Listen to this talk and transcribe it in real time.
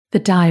The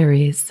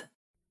Diaries.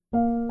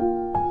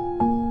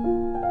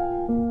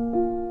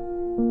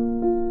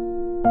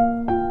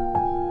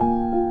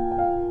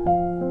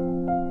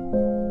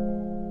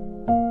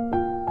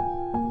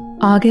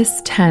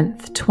 August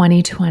 10th,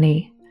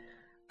 2020.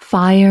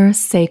 Fire,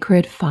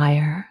 sacred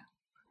fire.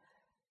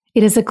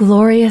 It is a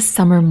glorious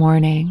summer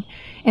morning,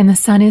 and the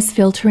sun is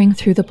filtering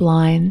through the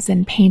blinds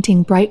and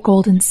painting bright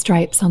golden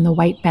stripes on the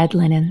white bed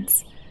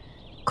linens.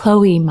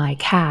 Chloe, my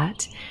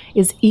cat,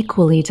 is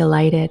equally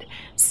delighted,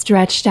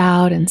 stretched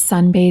out and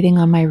sunbathing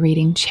on my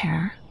reading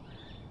chair.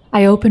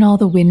 I open all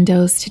the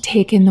windows to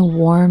take in the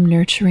warm,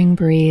 nurturing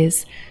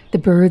breeze, the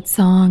bird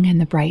song,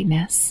 and the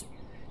brightness.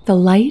 The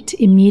light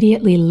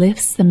immediately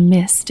lifts the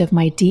mist of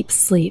my deep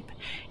sleep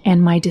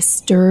and my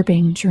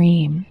disturbing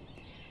dream.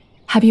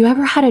 Have you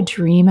ever had a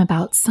dream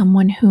about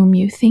someone whom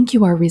you think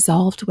you are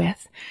resolved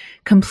with,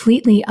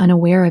 completely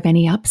unaware of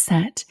any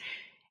upset,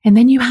 and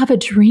then you have a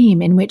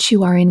dream in which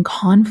you are in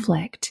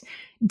conflict,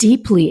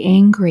 deeply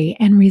angry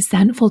and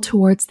resentful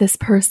towards this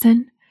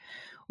person?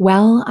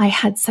 Well, I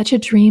had such a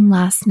dream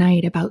last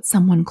night about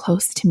someone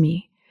close to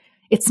me.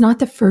 It's not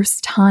the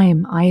first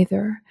time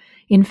either.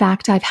 In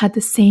fact, I've had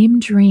the same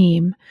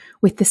dream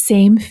with the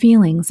same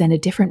feelings and a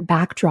different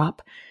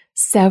backdrop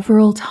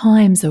several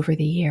times over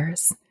the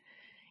years.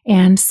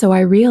 And so I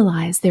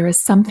realize there is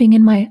something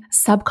in my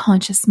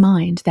subconscious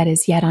mind that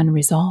is yet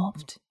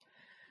unresolved.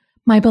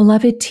 My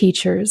beloved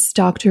teachers,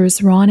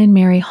 Drs. Ron and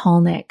Mary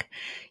Halnick,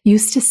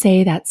 used to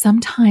say that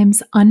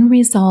sometimes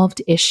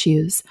unresolved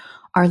issues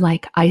are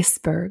like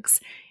icebergs,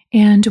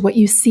 and what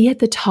you see at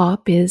the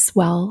top is,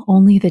 well,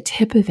 only the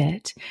tip of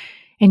it,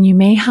 and you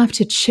may have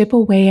to chip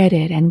away at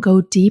it and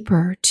go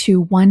deeper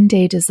to one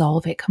day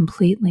dissolve it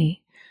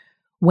completely.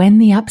 When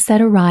the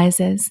upset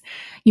arises,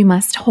 you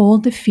must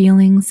hold the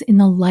feelings in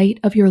the light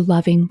of your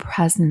loving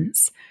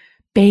presence,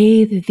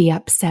 bathe the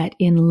upset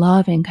in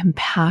love and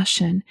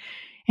compassion,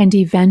 and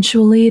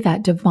eventually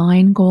that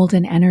divine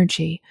golden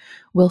energy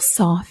will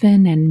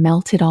soften and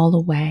melt it all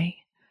away.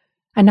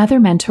 Another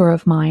mentor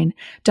of mine,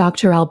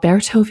 Dr.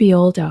 Alberto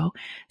Villoldo,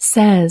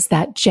 says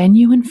that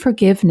genuine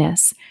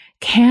forgiveness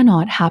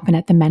cannot happen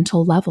at the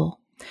mental level.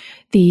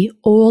 The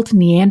old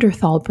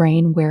Neanderthal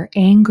brain where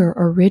anger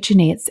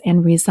originates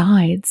and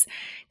resides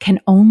can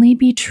only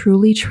be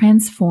truly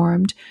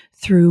transformed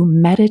through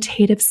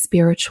meditative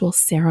spiritual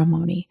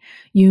ceremony.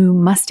 You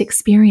must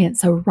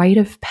experience a rite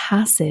of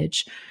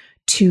passage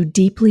to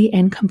deeply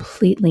and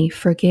completely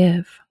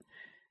forgive.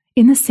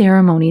 In the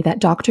ceremony that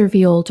Dr.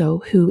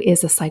 Villoldo, who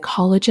is a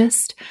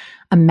psychologist,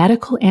 a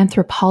medical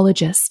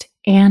anthropologist,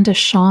 and a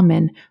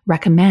shaman,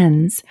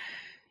 recommends,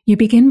 you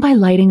begin by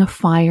lighting a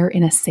fire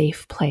in a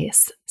safe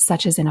place,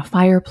 such as in a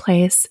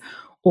fireplace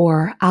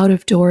or out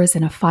of doors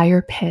in a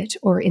fire pit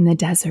or in the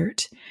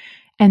desert,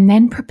 and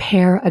then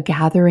prepare a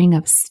gathering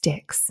of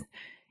sticks.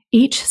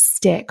 Each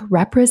stick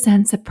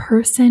represents a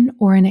person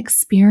or an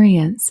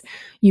experience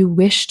you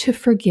wish to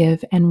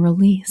forgive and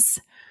release.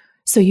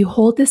 So you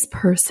hold this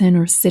person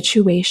or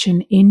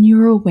situation in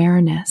your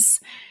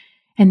awareness,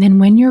 and then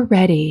when you're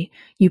ready,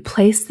 you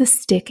place the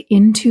stick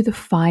into the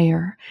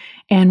fire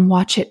and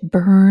watch it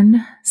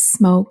burn,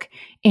 smoke,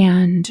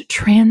 and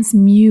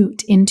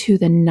transmute into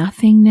the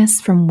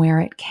nothingness from where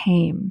it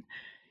came.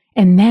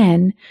 And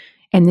then,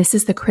 and this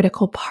is the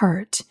critical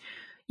part,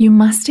 you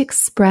must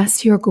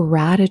express your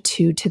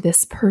gratitude to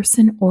this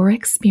person or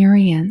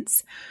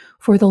experience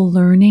for the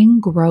learning,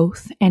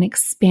 growth, and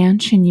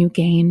expansion you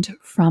gained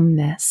from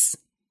this.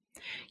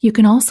 You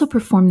can also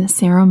perform the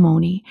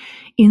ceremony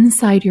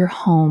inside your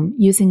home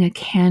using a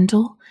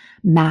candle,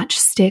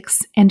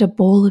 matchsticks, and a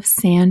bowl of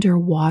sand or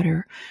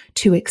water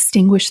to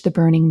extinguish the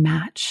burning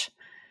match.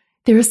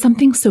 There is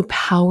something so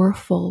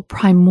powerful,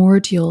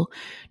 primordial,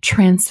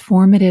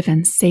 transformative,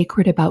 and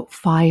sacred about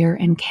fire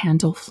and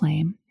candle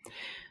flame.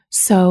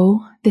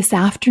 So this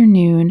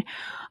afternoon,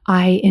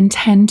 I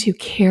intend to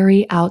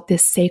carry out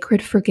this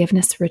sacred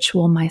forgiveness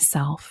ritual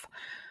myself.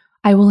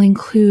 I will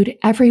include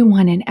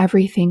everyone and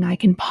everything I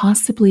can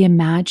possibly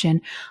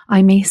imagine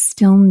I may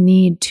still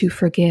need to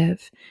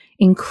forgive,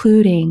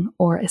 including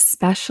or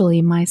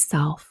especially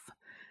myself.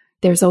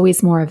 There's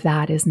always more of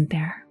that, isn't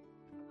there?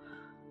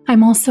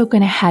 I'm also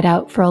going to head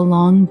out for a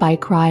long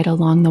bike ride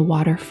along the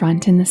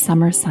waterfront in the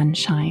summer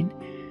sunshine.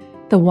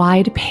 The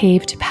wide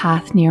paved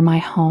path near my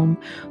home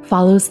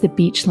follows the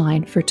beach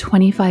line for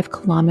 25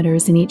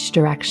 kilometers in each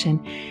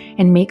direction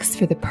and makes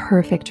for the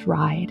perfect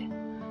ride.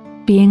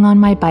 Being on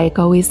my bike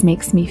always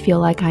makes me feel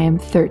like I am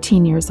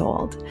 13 years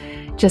old,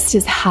 just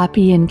as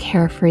happy and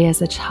carefree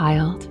as a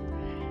child.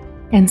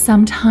 And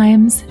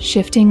sometimes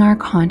shifting our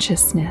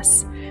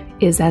consciousness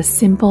is as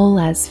simple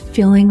as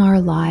filling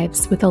our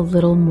lives with a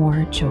little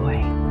more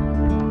joy.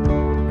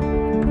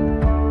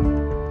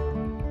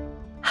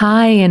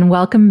 Hi, and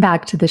welcome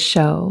back to the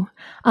show.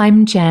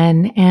 I'm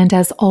Jenn, and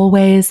as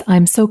always,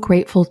 I'm so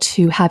grateful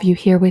to have you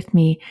here with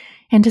me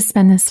and to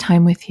spend this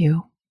time with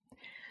you.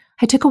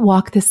 I took a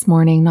walk this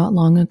morning not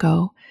long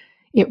ago.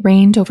 It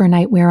rained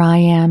overnight where I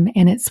am,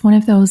 and it's one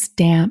of those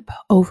damp,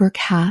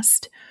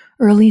 overcast,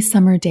 early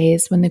summer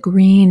days when the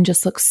green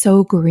just looks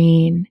so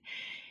green.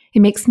 It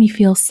makes me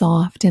feel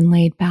soft and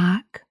laid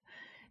back.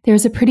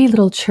 There's a pretty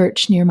little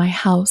church near my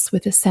house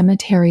with a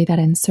cemetery that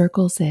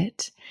encircles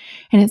it,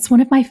 and it's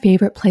one of my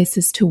favorite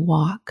places to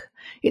walk.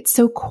 It's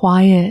so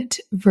quiet,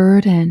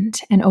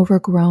 verdant, and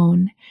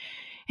overgrown,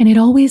 and it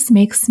always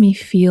makes me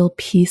feel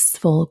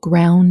peaceful,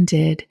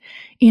 grounded,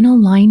 in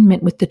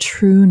alignment with the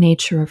true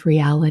nature of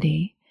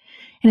reality.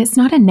 And it's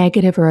not a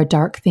negative or a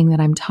dark thing that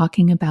I'm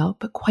talking about,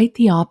 but quite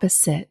the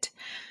opposite.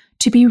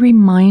 To be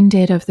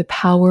reminded of the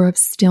power of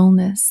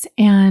stillness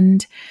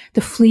and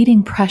the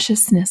fleeting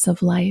preciousness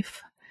of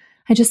life.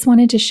 I just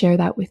wanted to share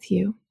that with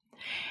you.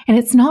 And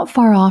it's not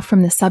far off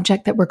from the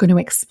subject that we're going to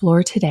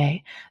explore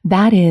today.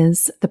 That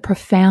is the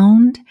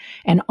profound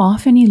and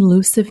often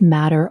elusive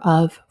matter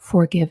of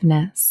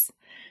forgiveness.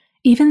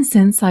 Even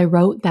since I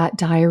wrote that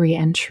diary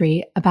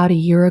entry about a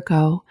year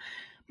ago,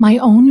 my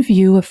own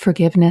view of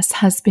forgiveness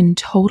has been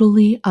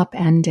totally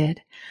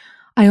upended.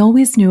 I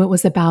always knew it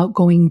was about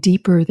going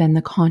deeper than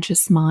the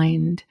conscious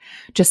mind.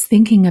 Just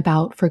thinking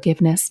about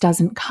forgiveness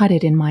doesn't cut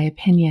it, in my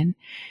opinion.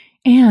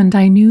 And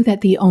I knew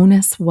that the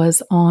onus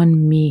was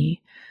on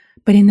me.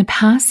 But in the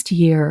past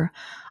year,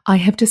 I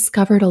have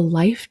discovered a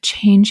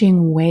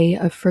life-changing way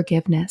of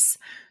forgiveness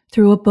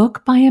through a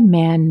book by a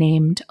man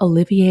named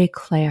Olivier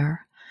Clerc.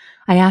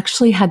 I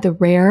actually had the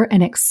rare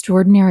and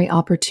extraordinary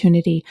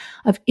opportunity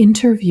of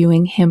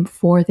interviewing him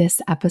for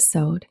this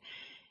episode.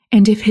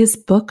 And if his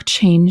book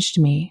changed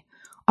me,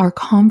 our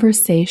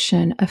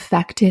conversation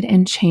affected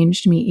and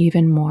changed me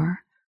even more.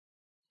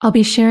 I'll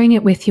be sharing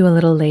it with you a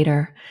little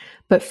later,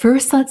 but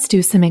first let's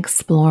do some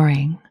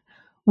exploring.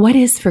 What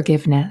is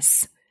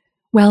forgiveness?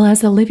 Well,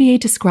 as Olivier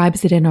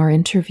describes it in our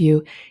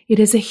interview, it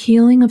is a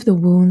healing of the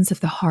wounds of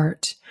the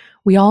heart.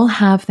 We all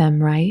have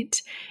them, right?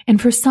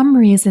 And for some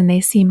reason,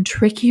 they seem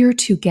trickier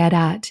to get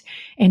at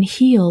and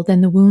heal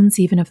than the wounds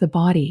even of the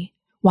body.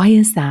 Why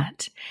is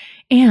that?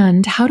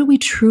 And how do we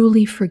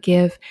truly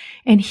forgive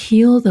and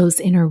heal those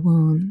inner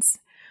wounds?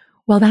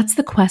 Well, that's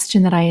the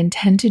question that I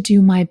intend to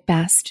do my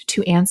best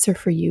to answer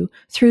for you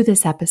through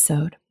this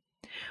episode.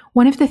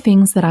 One of the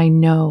things that I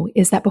know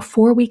is that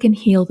before we can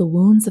heal the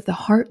wounds of the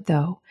heart,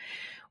 though,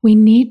 we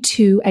need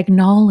to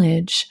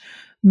acknowledge,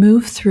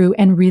 move through,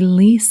 and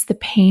release the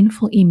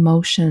painful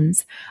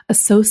emotions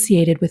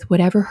associated with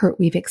whatever hurt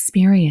we've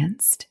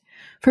experienced.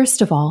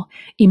 First of all,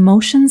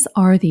 emotions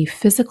are the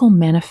physical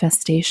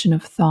manifestation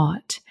of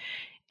thought,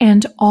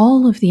 and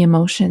all of the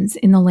emotions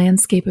in the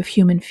landscape of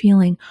human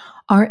feeling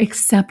are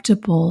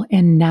acceptable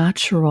and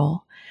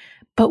natural,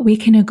 but we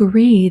can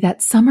agree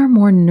that some are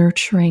more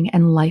nurturing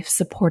and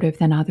life-supportive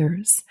than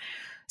others.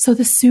 So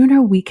the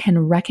sooner we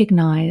can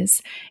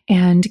recognize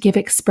and give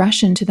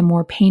expression to the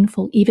more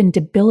painful, even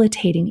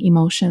debilitating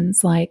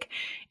emotions like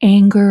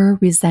anger,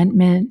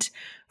 resentment,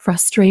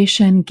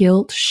 frustration,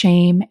 guilt,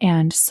 shame,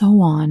 and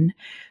so on,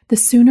 the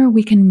sooner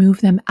we can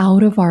move them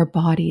out of our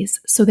bodies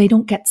so they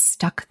don't get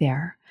stuck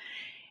there.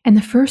 And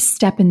the first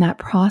step in that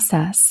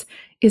process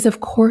is,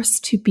 of course,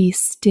 to be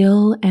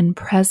still and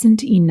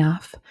present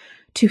enough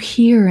to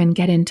hear and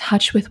get in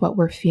touch with what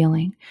we're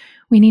feeling.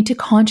 We need to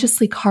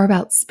consciously carve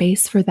out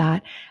space for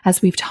that,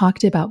 as we've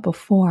talked about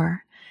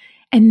before.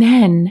 And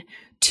then,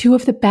 two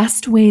of the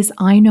best ways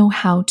I know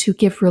how to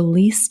give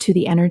release to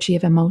the energy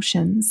of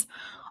emotions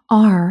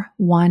are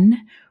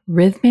 1,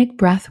 rhythmic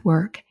breath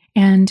work,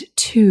 and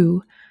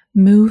 2,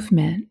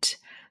 movement.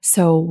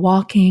 So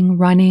walking,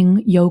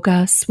 running,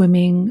 yoga,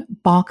 swimming,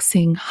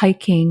 boxing,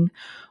 hiking,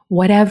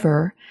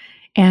 whatever.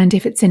 And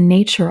if it's in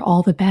nature,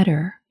 all the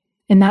better.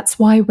 And that's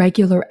why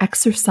regular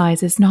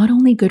exercise is not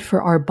only good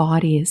for our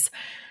bodies,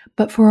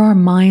 but for our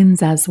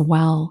minds as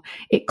well.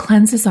 It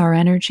cleanses our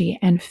energy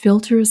and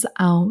filters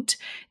out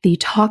the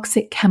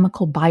toxic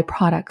chemical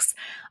byproducts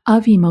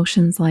of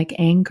emotions like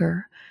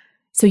anger.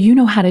 So you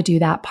know how to do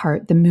that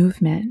part, the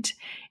movement.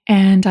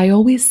 And I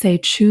always say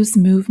choose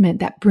movement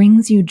that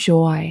brings you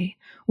joy,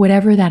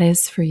 whatever that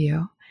is for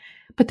you.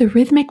 But the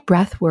rhythmic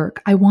breath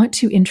work I want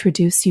to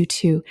introduce you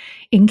to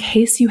in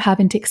case you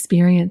haven't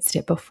experienced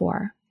it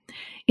before.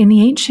 In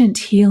the ancient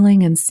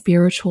healing and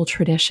spiritual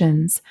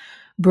traditions,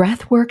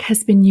 breath work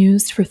has been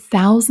used for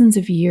thousands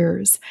of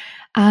years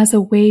as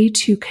a way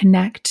to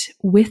connect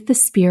with the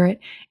spirit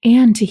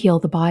and to heal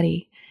the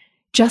body.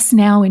 Just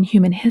now in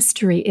human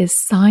history is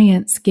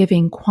science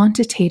giving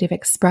quantitative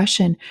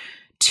expression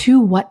to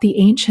what the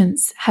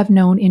ancients have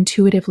known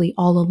intuitively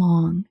all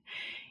along.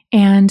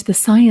 And the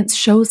science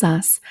shows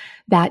us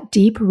that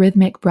deep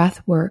rhythmic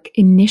breath work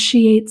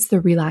initiates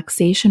the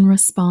relaxation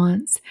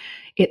response.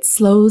 It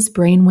slows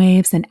brain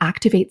waves and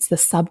activates the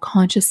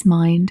subconscious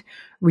mind,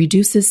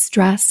 reduces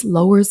stress,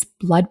 lowers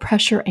blood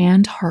pressure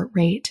and heart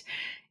rate,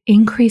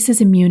 increases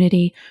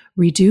immunity,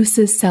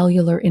 reduces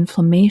cellular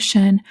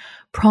inflammation,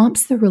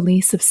 prompts the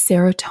release of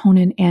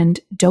serotonin and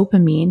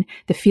dopamine,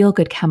 the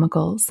feel-good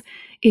chemicals.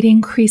 It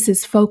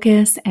increases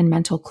focus and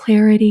mental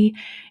clarity,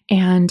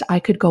 and I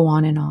could go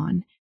on and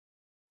on.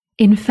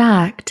 In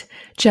fact,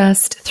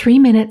 just 3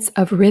 minutes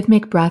of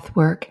rhythmic breath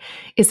work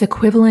is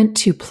equivalent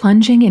to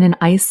plunging in an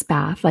ice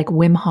bath like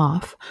Wim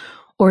Hof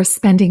or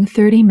spending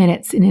 30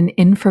 minutes in an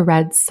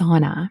infrared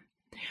sauna.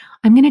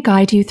 I'm going to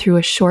guide you through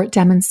a short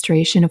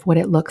demonstration of what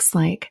it looks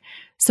like.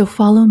 So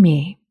follow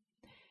me.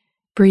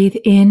 Breathe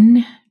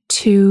in,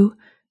 2,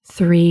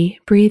 3.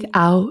 Breathe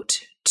out,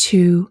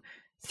 2,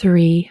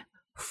 3,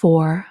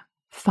 4,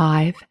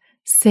 5,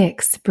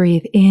 6.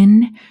 Breathe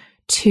in,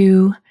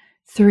 2,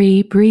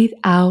 3. Breathe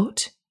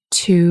out,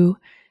 2,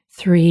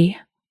 3,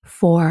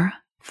 4,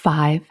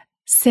 5,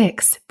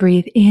 6.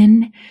 Breathe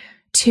in,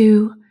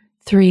 2,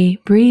 3.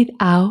 Breathe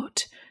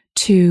out,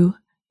 2,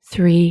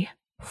 3,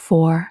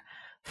 4,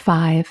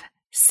 5,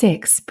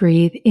 6.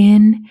 Breathe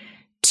in,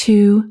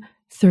 2,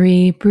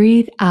 3.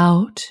 Breathe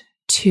out,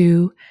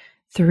 2,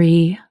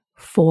 3,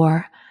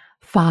 4,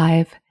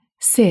 5,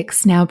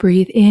 6. Now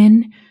breathe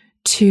in,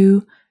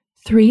 2,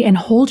 3, and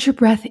hold your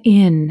breath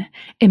in.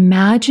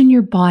 Imagine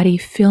your body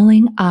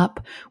filling up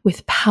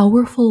with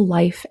powerful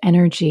life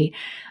energy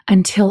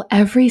until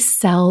every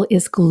cell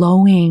is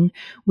glowing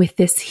with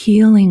this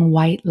healing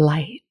white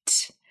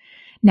light.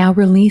 Now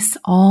release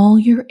all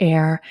your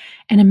air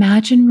and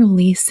imagine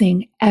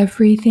releasing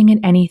everything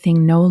and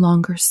anything no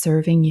longer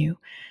serving you.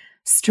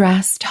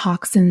 Stress,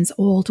 toxins,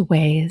 old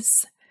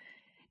ways.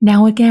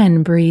 Now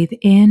again, breathe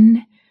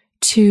in,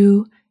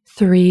 2,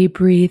 3.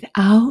 Breathe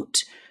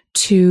out,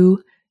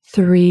 2,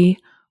 3,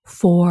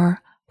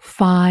 4,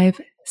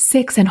 5,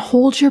 6, and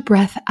hold your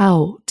breath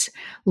out.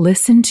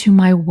 Listen to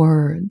my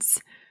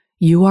words.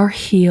 You are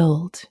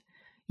healed.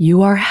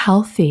 You are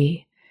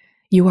healthy.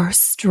 You are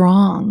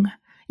strong.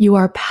 You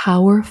are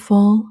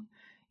powerful.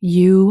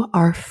 You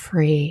are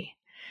free.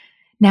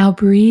 Now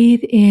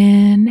breathe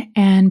in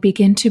and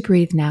begin to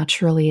breathe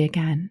naturally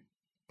again.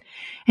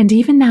 And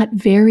even that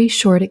very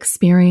short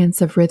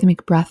experience of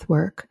rhythmic breath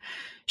work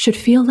should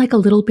feel like a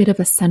little bit of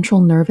a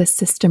central nervous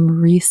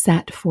system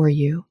reset for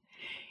you.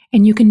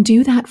 And you can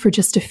do that for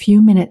just a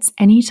few minutes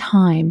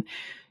anytime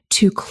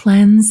to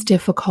cleanse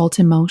difficult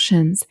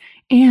emotions.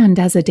 And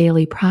as a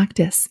daily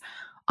practice,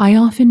 I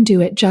often do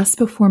it just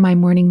before my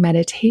morning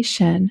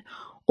meditation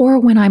or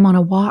when I'm on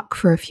a walk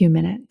for a few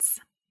minutes.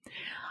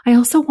 I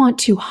also want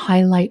to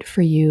highlight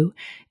for you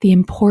the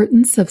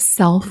importance of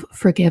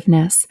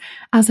self-forgiveness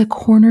as a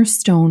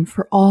cornerstone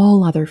for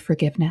all other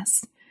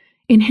forgiveness.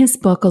 In his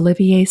book,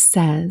 Olivier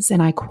says,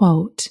 and I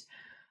quote,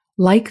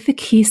 "Like the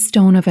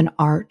keystone of an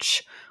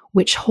arch,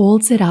 which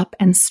holds it up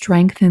and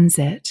strengthens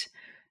it,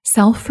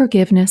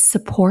 self-forgiveness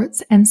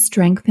supports and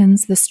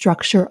strengthens the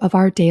structure of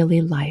our daily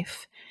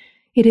life.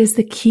 It is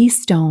the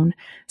keystone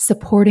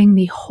supporting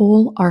the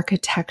whole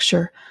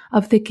architecture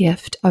of the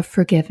gift of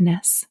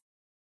forgiveness."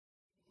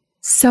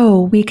 So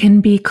we can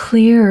be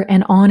clear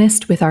and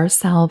honest with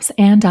ourselves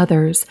and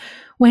others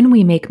when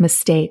we make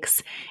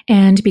mistakes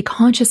and be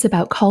conscious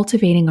about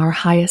cultivating our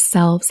highest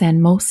selves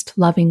and most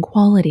loving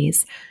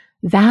qualities.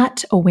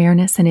 That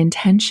awareness and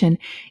intention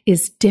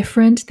is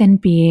different than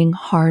being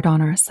hard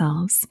on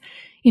ourselves.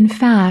 In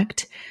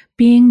fact,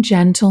 being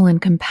gentle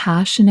and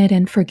compassionate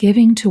and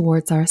forgiving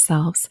towards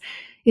ourselves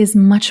is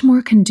much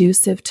more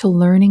conducive to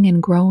learning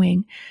and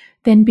growing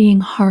than being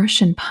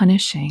harsh and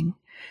punishing.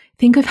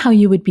 Think of how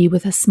you would be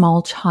with a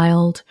small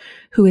child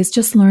who is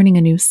just learning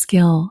a new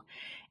skill,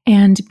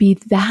 and be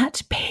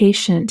that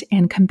patient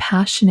and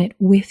compassionate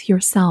with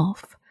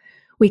yourself.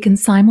 We can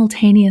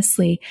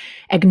simultaneously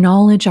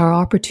acknowledge our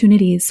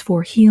opportunities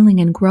for healing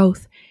and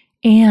growth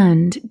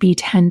and be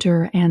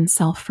tender and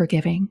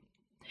self-forgiving.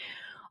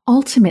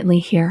 Ultimately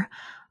here,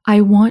 I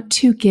want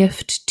to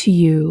gift to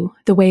you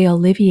the way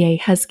Olivier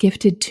has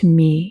gifted to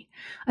me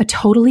a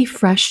totally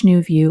fresh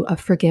new view of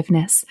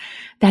forgiveness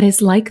that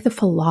is like the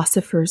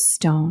philosopher's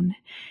stone.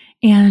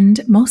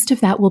 And most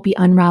of that will be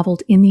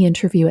unraveled in the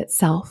interview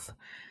itself.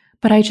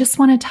 But I just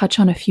want to touch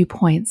on a few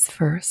points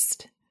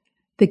first.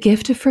 The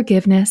gift of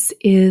forgiveness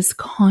is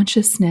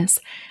consciousness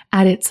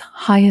at its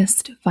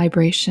highest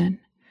vibration.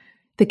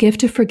 The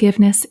gift of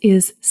forgiveness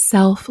is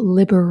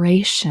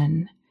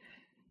self-liberation.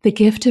 The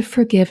gift of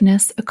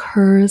forgiveness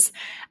occurs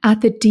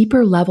at the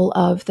deeper level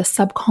of the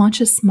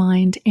subconscious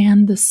mind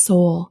and the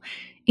soul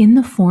in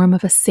the form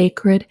of a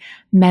sacred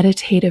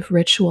meditative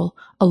ritual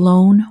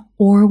alone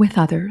or with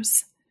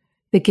others.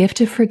 The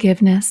gift of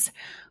forgiveness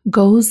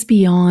goes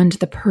beyond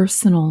the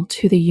personal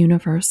to the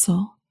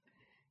universal.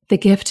 The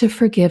gift of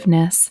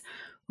forgiveness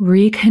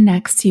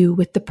reconnects you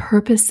with the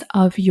purpose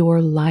of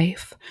your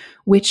life,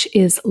 which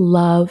is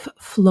love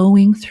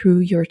flowing through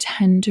your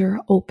tender,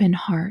 open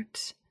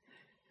heart.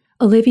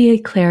 Olivier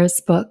Clerc's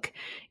book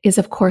is,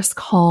 of course,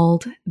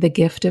 called The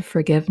Gift of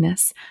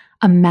Forgiveness,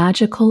 a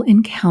magical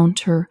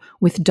encounter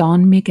with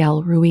Don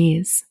Miguel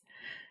Ruiz.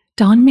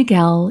 Don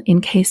Miguel, in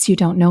case you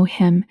don't know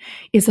him,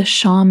 is a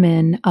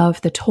shaman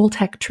of the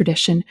Toltec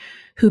tradition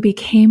who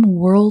became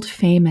world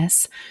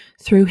famous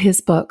through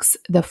his books,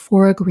 The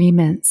Four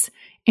Agreements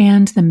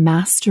and The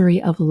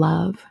Mastery of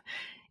Love.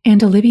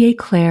 And Olivier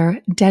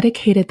Clerc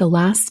dedicated the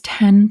last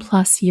 10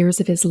 plus years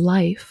of his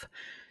life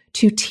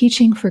to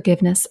teaching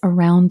forgiveness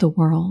around the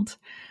world.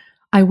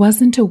 I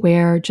wasn't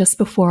aware just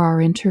before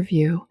our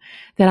interview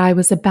that I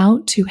was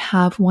about to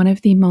have one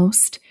of the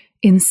most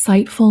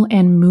insightful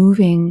and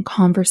moving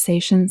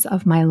conversations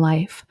of my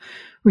life,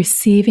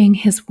 receiving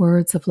his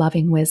words of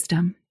loving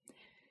wisdom.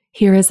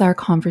 Here is our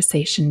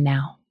conversation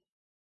now.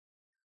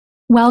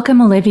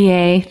 Welcome,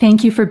 Olivier.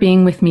 Thank you for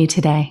being with me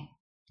today.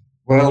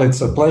 Well,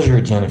 it's a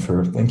pleasure,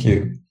 Jennifer. Thank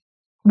you.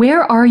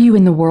 Where are you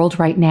in the world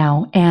right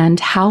now, and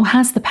how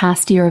has the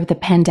past year of the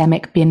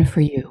pandemic been for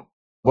you?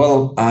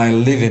 Well, I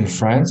live in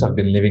France. I've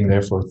been living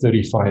there for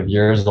 35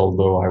 years,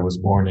 although I was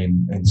born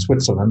in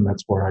Switzerland.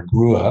 That's where I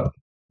grew up.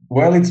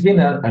 Well, it's been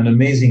an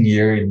amazing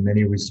year in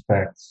many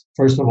respects.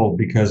 First of all,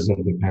 because of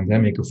the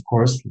pandemic, of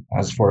course,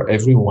 as for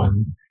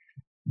everyone.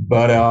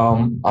 But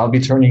I'll be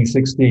turning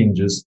 60 in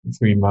just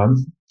 3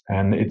 months.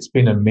 And it's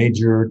been a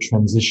major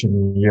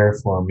transition year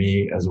for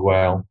me as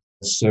well.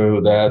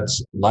 So that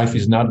life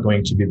is not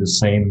going to be the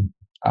same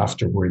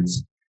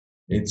afterwards.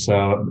 It's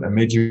a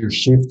major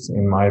shift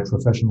in my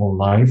professional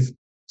life.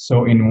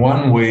 So in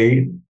one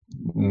way,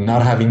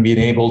 not having been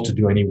able to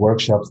do any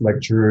workshops,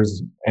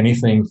 lectures,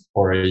 anything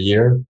for a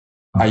year,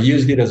 I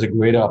used it as a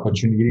great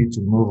opportunity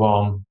to move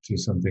on to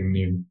something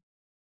new.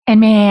 And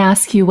may I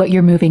ask you what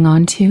you're moving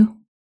on to?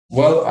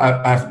 Well,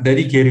 I've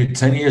dedicated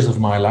 10 years of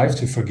my life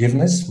to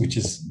forgiveness, which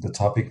is the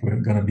topic we're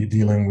going to be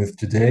dealing with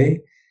today.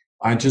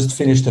 I just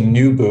finished a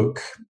new book,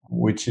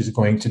 which is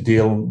going to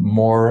deal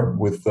more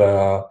with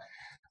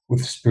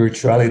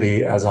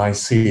spirituality as I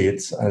see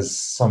it, as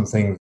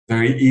something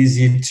very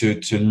easy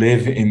to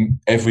live in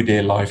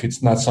everyday life.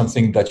 It's not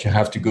something that you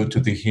have to go to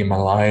the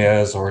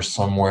Himalayas or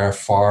somewhere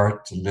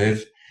far to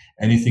live.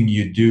 Anything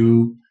you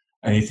do,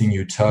 anything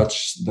you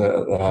touch,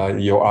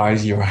 your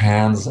eyes, your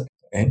hands,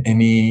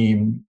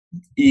 any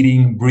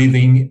eating,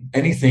 breathing,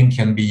 anything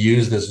can be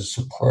used as a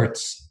support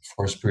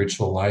for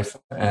spiritual life.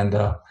 And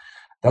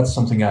that's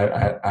something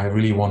I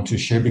really want to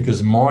share,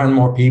 because more and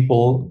more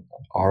people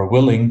are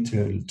willing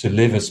to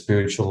live a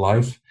spiritual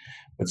life.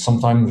 But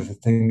sometimes the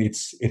thing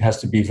it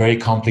has to be very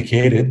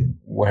complicated,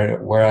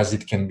 whereas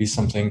it can be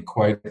something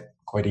quite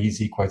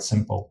easy, quite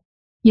simple.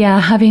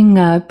 Yeah, having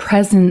a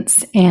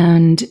presence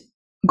and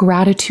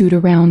gratitude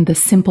around the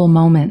simple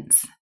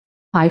moments,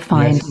 I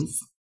find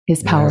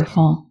is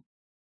powerful.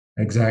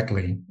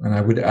 Exactly. And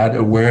I would add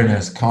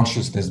awareness,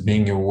 consciousness,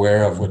 being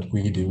aware of what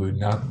we do,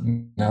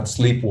 not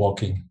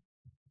sleepwalking.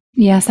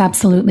 Yes,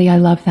 absolutely. I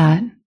love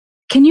that.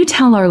 Can you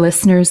tell our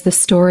listeners the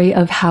story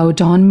of how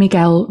Don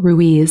Miguel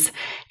Ruiz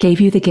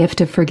gave you the gift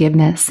of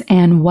forgiveness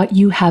and what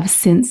you have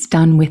since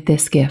done with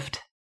this gift?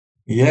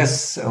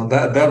 Yes,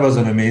 that was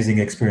an amazing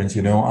experience.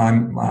 You know,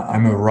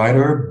 I'm a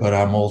writer, but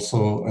I'm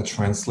also a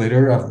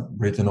translator. I've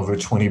written over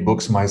 20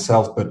 books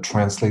myself, but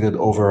translated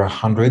over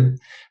 100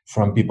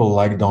 from people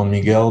like Don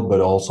Miguel,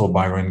 but also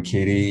Byron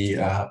Katie,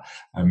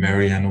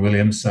 Marianne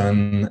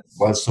Williamson,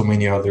 well, so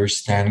many others,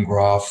 Stan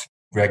Groff,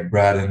 Greg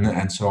Braden,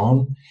 and so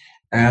on.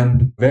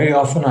 And very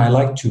often I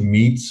like to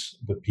meet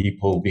the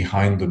people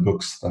behind the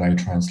books that I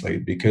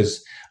translate,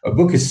 because a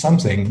book is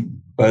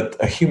something, but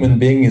a human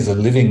being is a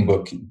living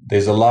book.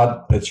 There's a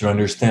lot that you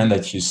understand,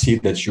 that you see,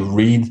 that you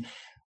read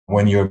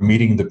when you're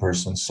meeting the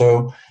person.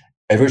 So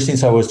ever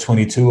since I was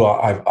 22,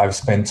 I've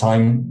spent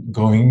time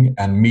going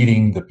and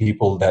meeting the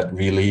people that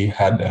really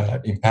had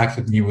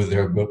impacted me with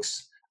their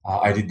books.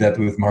 I did that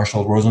with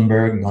Marshall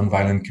Rosenberg,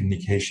 Nonviolent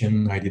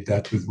Communication. I did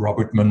that with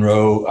Robert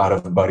Monroe, Out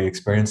of Body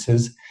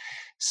Experiences.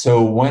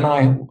 So when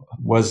I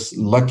was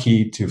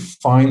lucky to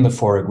find the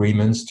 4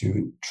 agreements,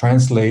 to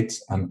translate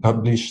and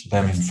publish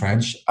them in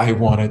French, I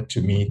wanted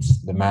to meet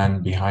the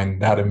man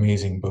behind that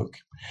amazing book.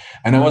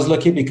 And I was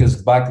lucky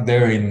because back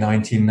there in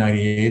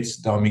 1998,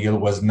 Don Miguel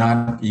was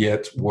not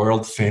yet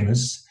world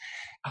famous.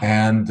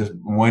 And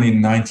when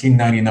in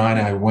 1999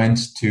 I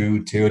went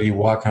to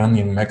Teotihuacan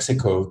in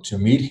Mexico to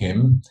meet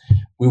him,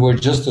 we were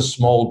just a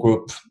small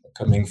group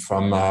coming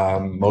from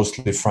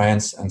mostly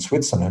France and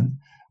Switzerland.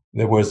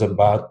 There was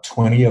about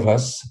 20 of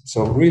us.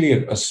 So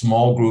really a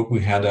small group. We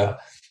had a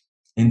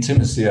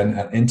intimacy and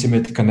an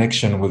intimate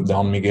connection with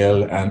Don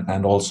Miguel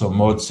and also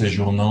Maud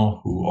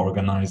Séjournant, who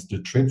organized the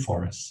trip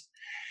for us.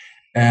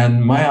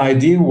 And my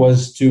idea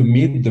was to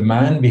meet the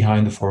man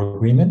behind the 4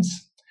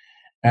 agreements.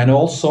 And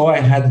also I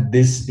had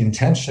this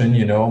intention,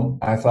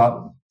 I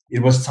thought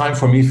it was time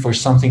for me for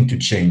something to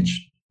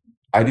change.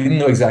 I didn't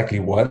know exactly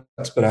what,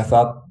 but I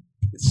thought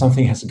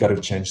something has got to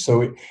change.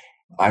 So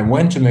I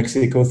went to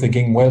Mexico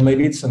thinking, well,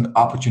 maybe it's an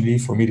opportunity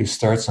for me to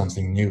start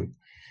something new.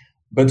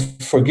 But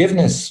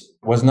forgiveness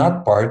was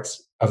not part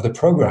of the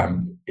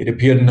program. It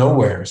appeared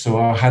nowhere. So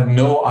I had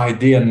no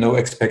idea, no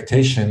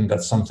expectation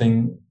that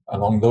something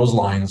along those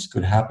lines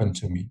could happen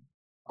to me.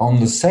 On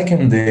the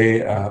second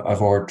day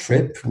of our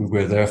trip, we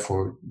were there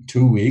for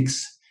 2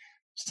 weeks,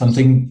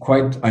 something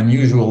quite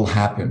unusual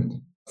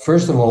happened.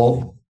 First of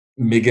all,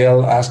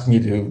 Miguel asked me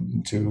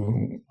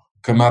to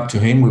come up to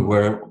him. We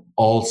were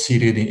all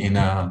seated in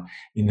a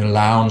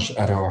lounge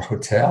at our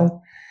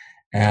hotel.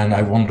 And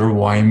I wonder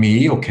why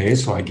me? Okay,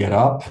 so I get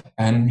up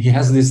and he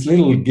has this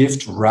little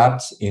gift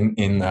wrapped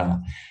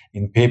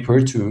in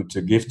paper to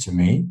give to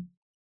me.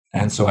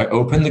 And so I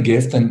open the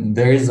gift and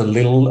there is a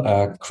little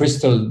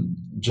crystal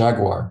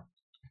jaguar.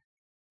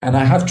 And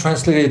I have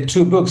translated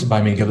 2 books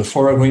by Miguel, the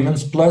 4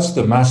 Agreements plus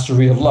the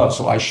Mastery of Love.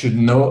 So I should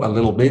know a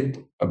little bit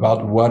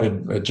about what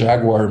a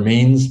jaguar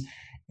means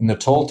In the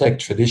Toltec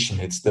tradition,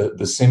 it's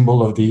the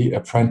symbol of the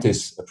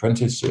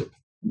apprenticeship.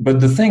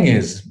 But the thing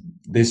is,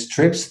 this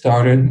trip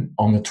started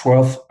on the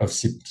 12th of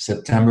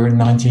September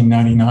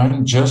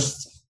 1999,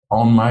 just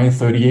on my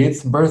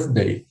 38th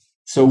birthday.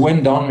 So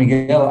when Don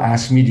Miguel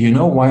asked me, do you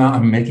know why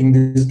I'm making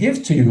this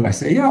gift to you? I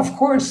say, yeah, of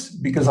course,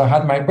 because I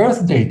had my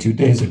birthday 2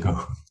 days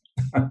ago.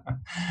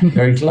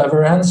 Very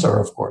clever answer,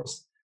 of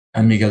course.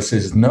 And Miguel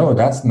says, no,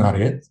 that's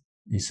not it.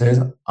 He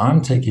says,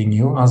 I'm taking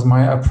you as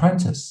my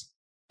apprentice.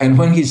 And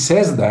when he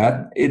says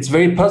that, it's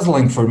very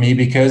puzzling for me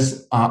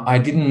because I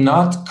did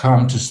not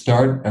come to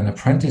start an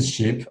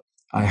apprenticeship.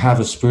 I have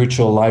a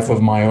spiritual life of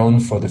my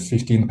own for the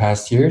 15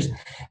 past years.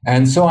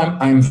 And so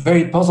I'm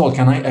very puzzled.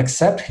 Can I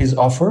accept his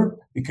offer?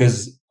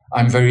 Because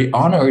I'm very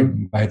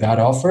honored by that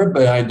offer,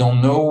 but I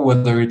don't know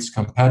whether it's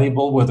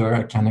compatible, whether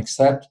I can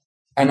accept.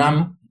 And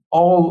I'm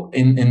all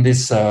in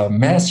this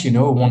mess,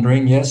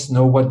 wondering, yes,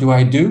 no, what do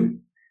I do?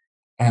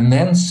 And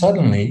then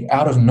suddenly,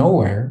 out of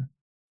nowhere,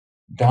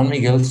 Don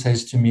Miguel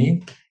says to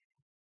me,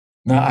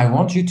 now I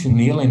want you to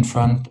kneel in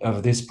front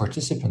of this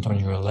participant on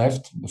your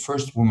left, the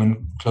first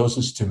woman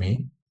closest to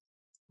me,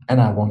 and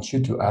I want you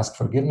to ask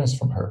forgiveness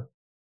from her.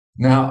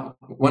 Now,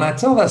 when I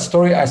tell that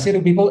story, I say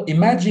to people,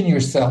 imagine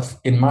yourself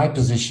in my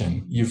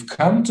position. You've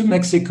come to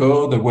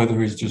Mexico, the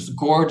weather is just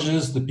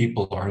gorgeous, the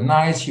people are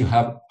nice,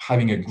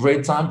 having a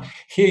great time.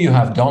 Here you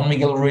have Don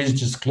Miguel Ruiz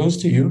just close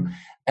to you,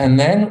 and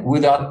then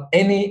without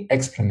any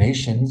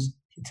explanations,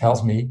 he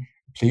tells me,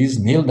 please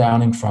kneel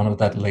down in front of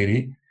that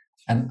lady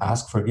and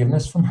ask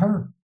forgiveness from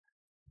her.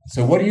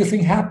 So what do you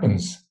think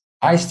happens?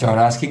 I start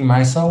asking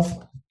myself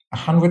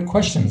 100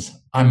 questions.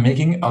 I'm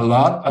making a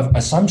lot of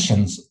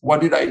assumptions.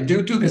 What did I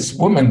do to this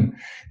woman?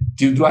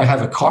 Do I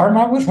have a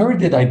karma with her?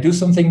 Did I do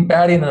something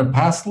bad in a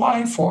past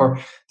life? Or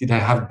did I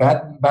have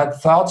bad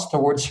thoughts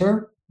towards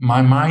her?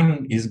 My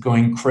mind is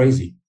going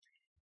crazy.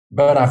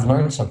 But I've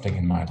learned something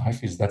in my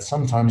life is that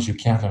sometimes you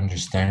can't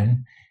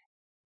understand.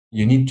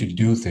 You need to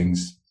do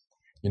things.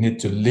 You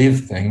need to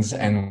live things.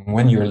 And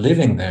when you're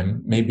living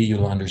them, maybe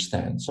you'll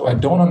understand. So I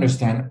don't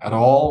understand at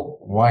all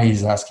why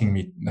he's asking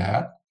me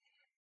that.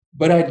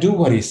 But I do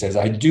what he says.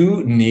 I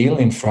do kneel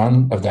in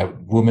front of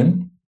that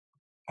woman.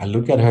 I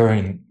look at her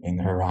in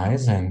her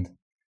eyes and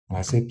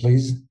I say,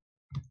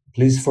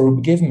 please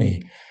forgive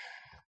me.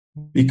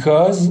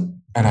 Because,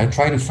 and I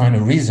try to find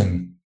a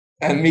reason.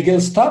 And Miguel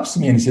stops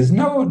me and he says,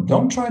 no,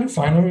 don't try to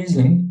find a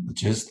reason.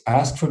 Just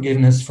ask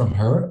forgiveness from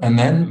her and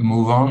then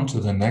move on to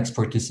the next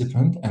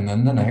participant and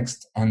then the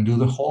next and do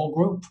the whole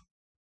group.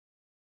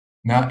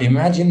 Now,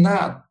 imagine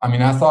that. I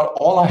mean, I thought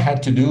all I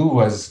had to do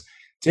was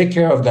take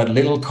care of that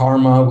little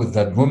karma with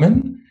that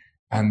woman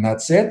and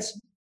that's it.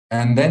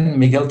 And then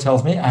Miguel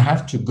tells me I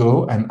have to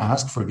go and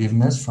ask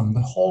forgiveness from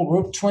the whole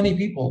group, 20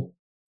 people.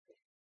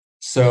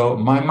 So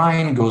my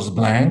mind goes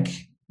blank.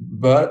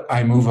 But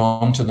I move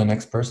on to the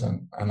next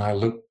person and I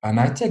look and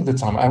I take the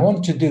time. I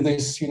want to do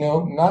this,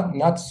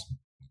 not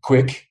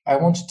quick. I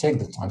want to take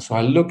the time. So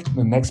I look at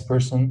the next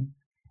person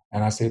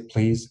and I say,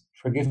 please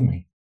forgive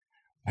me.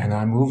 And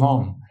I move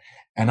on.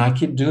 And I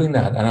keep doing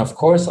that. And of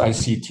course, I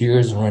see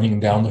tears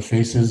running down the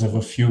faces of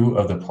a few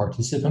of the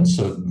participants.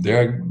 So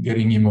they're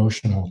getting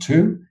emotional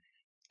too.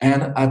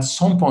 And at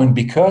some point,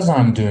 because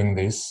I'm doing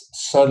this,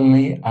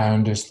 suddenly I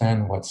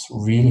understand what's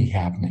really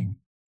happening.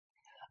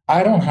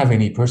 I don't have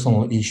any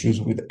personal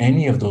issues with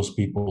any of those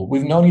people.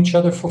 We've known each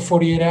other for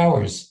 48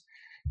 hours.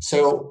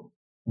 So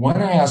when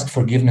I ask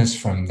forgiveness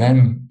from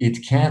them,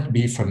 it can't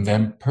be from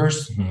them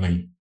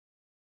personally.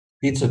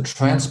 It's a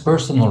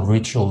transpersonal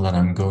ritual that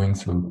I'm going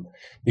through.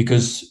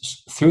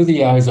 Because through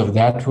the eyes of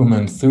that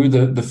woman, through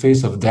the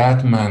face of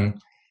that man,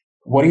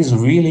 what is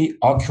really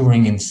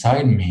occurring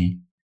inside me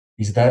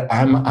is that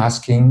I'm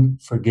asking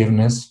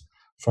forgiveness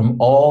from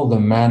all the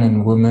men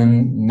and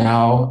women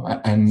now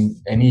and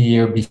any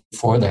year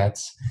before that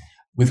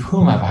with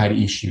whom I've had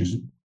issues,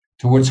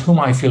 towards whom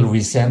I feel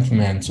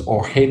resentment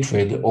or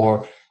hatred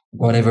or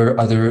whatever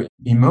other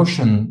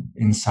emotion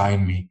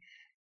inside me.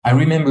 I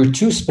remember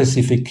two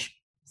specific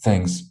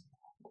things.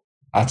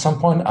 At some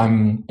point,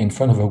 I'm in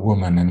front of a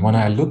woman, and when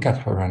I look at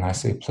her and I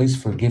say,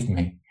 please forgive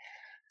me,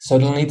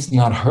 suddenly it's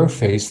not her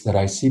face that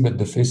I see, but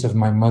the face of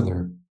my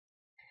mother.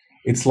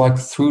 It's like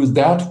through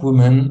that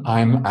woman,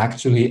 I'm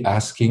actually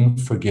asking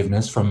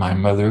forgiveness from my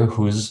mother,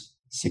 who's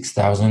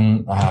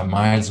 6,000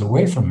 miles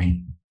away from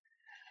me.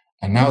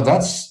 And now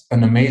that's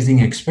an amazing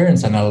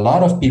experience. And a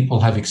lot of people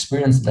have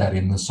experienced that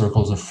in the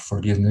circles of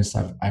forgiveness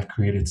I've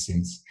created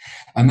since.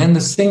 And then the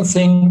same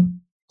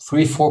thing,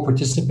 3-4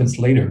 participants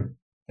later,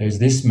 there's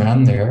this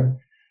man there.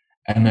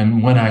 And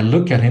then when I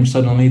look at him,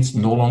 suddenly it's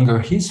no longer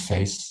his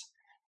face,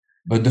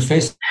 but the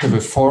face of a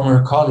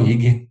former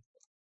colleague.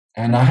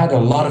 And I had a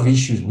lot of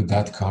issues with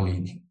that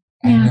colleague.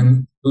 And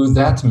then through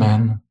that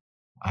man,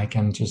 I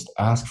can just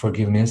ask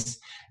forgiveness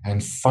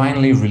and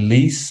finally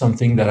release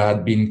something that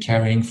I'd been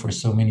carrying for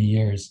so many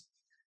years.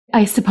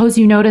 I suppose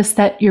you notice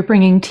that you're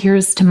bringing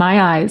tears to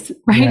my eyes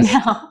right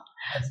now.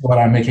 That's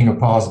why I'm making a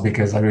pause,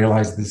 because I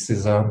realize this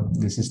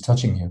is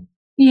touching you.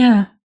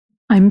 Yeah.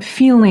 I'm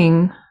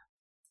feeling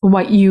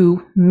what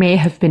you may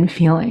have been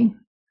feeling.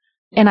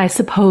 And I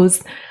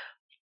suppose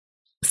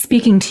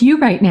speaking to you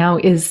right now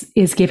is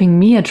giving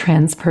me a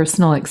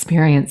transpersonal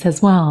experience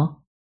as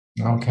well.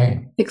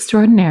 Okay.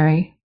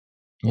 Extraordinary.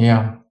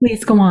 Yeah.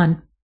 Please go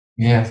on.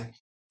 Yeah.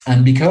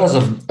 And because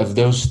of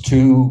those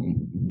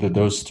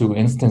two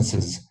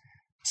instances,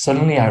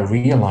 suddenly I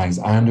realize,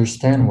 I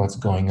understand what's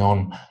going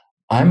on.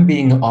 I'm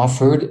being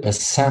offered a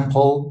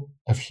sample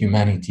of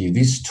humanity.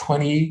 These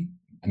 20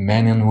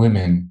 men and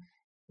women,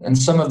 and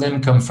some of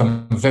them come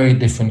from very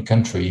different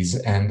countries,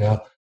 and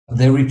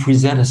they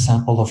represent a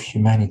sample of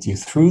humanity.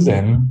 Through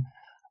them,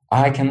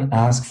 I can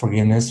ask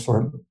forgiveness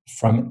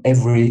from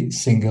every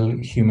single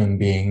human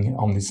being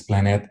on this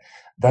planet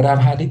that I've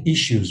had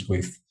issues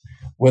with.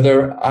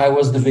 Whether I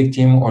was the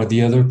victim or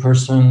the other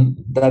person,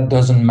 that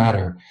doesn't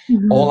matter.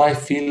 Mm-hmm. All I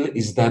feel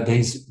is that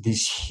there's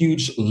this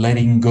huge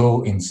letting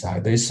go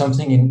inside. There's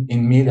something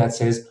in me that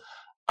says,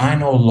 I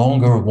no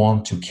longer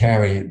want to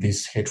carry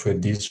this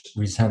hatred, this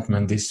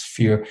resentment, this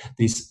fear,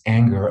 this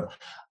anger.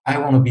 I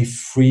want to be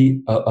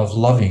free of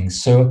loving.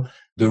 So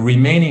the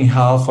remaining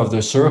half of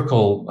the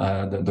circle,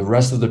 the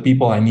rest of the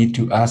people I need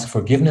to ask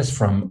forgiveness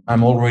from,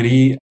 I'm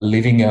already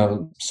living a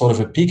sort of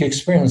a peak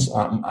experience.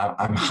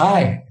 I'm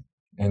high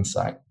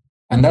inside.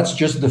 And that's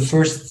just the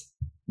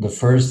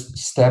first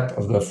step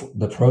of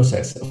the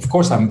process. Of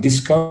course, I'm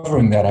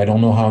discovering that. I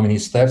don't know how many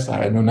steps,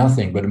 I know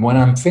nothing. But when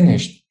I'm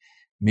finished,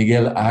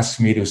 Miguel asks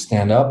me to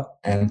stand up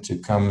and to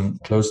come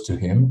close to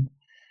him.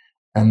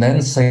 And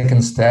then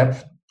second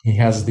step, he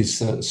has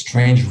this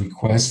strange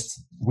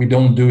request. We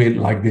don't do it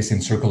like this in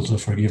circles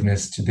of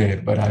forgiveness today,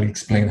 but I'll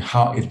explain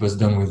how it was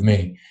done with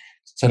me.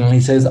 Suddenly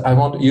he says, I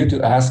want you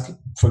to ask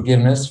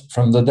forgiveness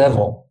from the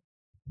devil.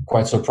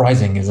 Quite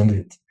surprising, isn't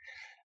it?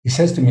 He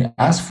says to me,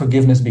 ask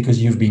forgiveness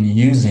because you've been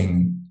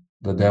using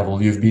the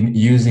devil. You've been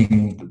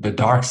using the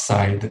dark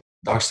side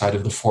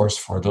of the Force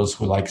for those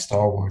who like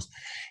Star Wars.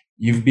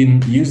 You've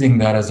been using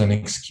that as an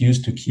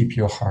excuse to keep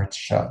your heart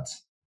shut.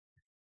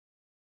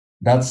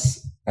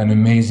 That's an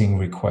amazing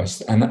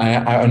request. And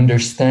I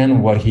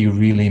understand what he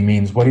really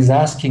means. What he's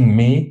asking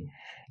me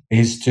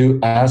is to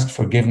ask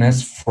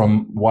forgiveness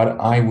from what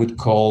I would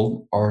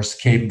call our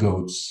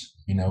scapegoats.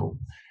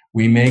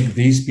 We make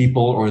these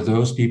people or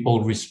those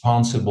people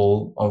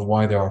responsible of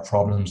why there are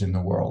problems in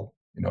the world.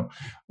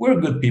 We're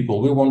good people,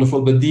 we're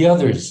wonderful, but the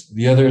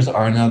others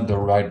are not the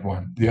right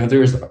one. The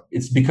others,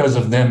 it's because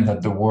of them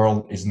that the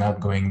world is not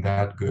going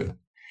that good.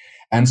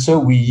 And so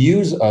we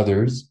use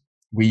others,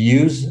 we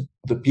use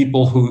the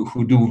people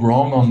who do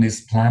wrong on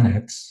this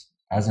planet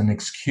as an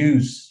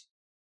excuse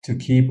to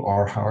keep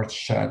our hearts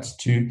shut,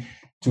 to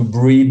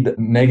breed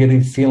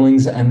negative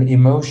feelings and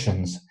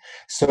emotions.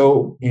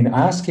 So in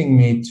asking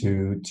me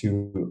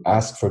to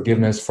ask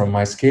forgiveness from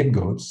my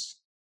scapegoats,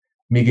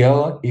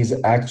 Miguel is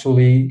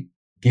actually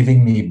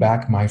giving me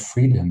back my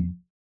freedom,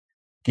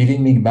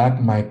 giving me back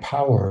my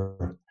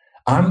power.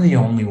 I'm the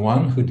only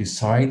one who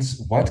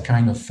decides what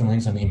kind of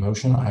feelings and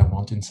emotion I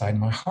want inside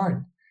my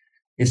heart.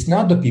 It's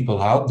not the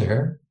people out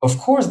there. Of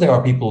course, there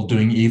are people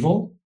doing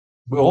evil.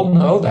 We all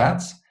know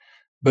that.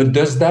 But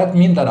does that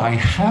mean that I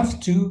have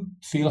to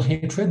feel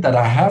hatred, that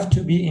I have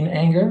to be in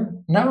anger?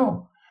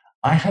 No,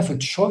 I have a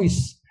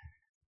choice.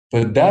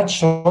 But that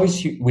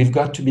choice, we've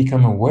got to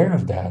become aware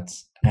of that.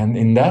 And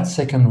in that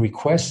second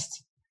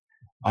request,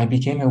 I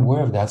became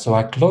aware of that. So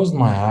I closed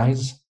my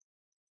eyes,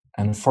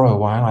 and for a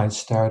while I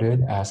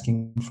started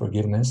asking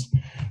forgiveness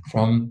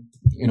from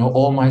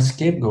all my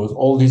scapegoats,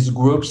 all these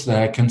groups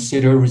that I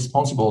consider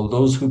responsible,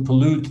 those who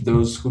pollute,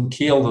 those who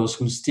kill, those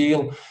who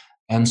steal,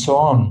 and so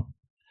on.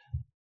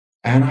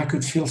 And I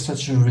could feel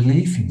such a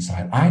relief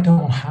inside. I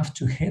don't have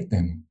to hate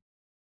them.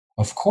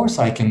 Of course,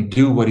 I can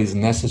do what is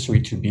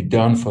necessary to be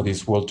done for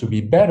this world to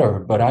be better,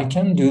 but I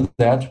can do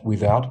that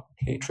without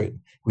hatred,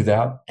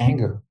 without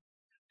anger.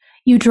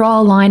 You draw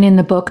a line in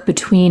the book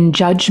between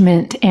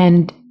judgment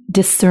and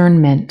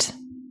discernment.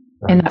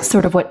 Right. And that's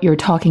sort of what you're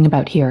talking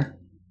about here.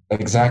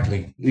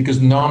 Exactly.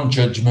 Because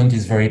non-judgment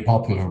is very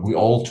popular. We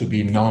all to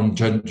be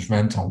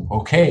non-judgmental.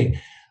 Okay.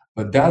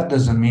 But that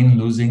doesn't mean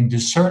losing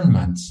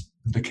discernment,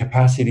 the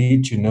capacity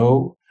to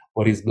know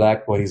what is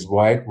black, what is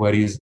white, what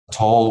is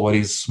tall, what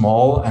is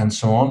small, and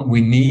so on.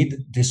 We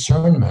need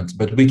discernment,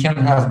 but we can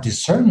have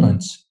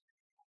discernment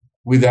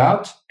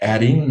without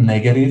adding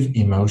negative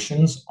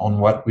emotions on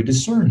what we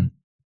discern.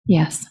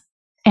 Yes.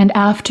 And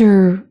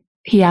after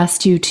he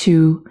asked you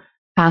to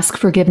ask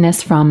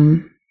forgiveness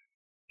from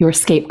your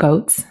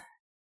scapegoats,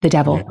 the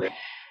devil,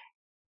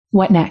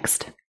 what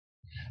next?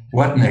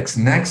 What next?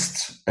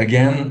 Next,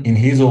 again, in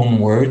his own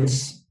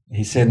words,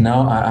 he said,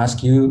 now I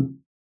ask you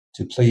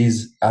to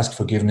please ask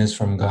forgiveness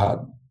from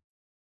God.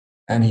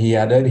 And he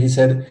added, he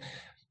said,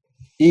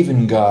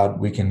 even God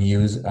we can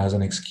use as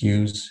an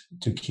excuse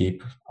to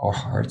keep our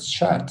hearts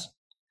shut.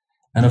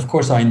 And of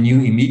course, I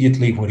knew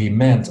immediately what he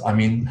meant. I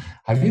mean,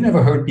 have you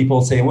never heard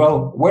people say,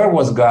 well, where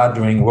was God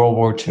during World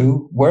War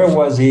II? Where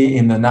was he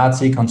in the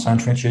Nazi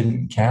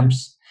concentration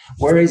camps?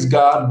 Where is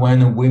God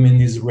when a woman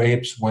is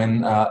raped,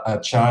 when a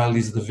child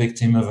is the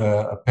victim of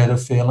a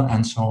pedophile,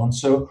 and so on?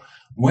 So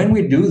when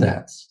we do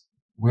that,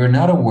 we're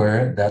not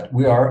aware that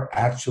we are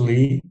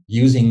actually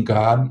using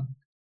God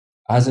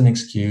as an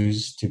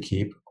excuse to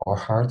keep our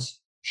hearts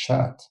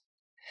shut.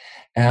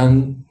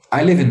 And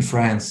I live in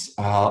France.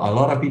 A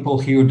lot of people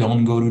here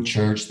don't go to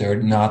church.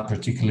 They're not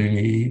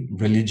particularly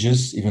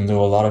religious, even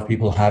though a lot of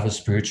people have a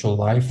spiritual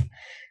life.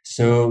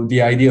 So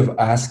the idea of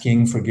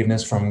asking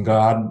forgiveness from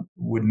God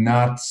would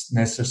not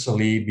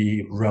necessarily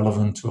be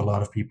relevant to a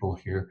lot of people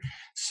here.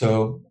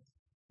 So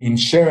in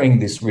sharing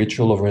this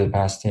ritual over the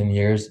past 10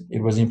 years,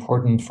 it was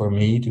important for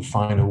me to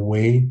find a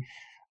way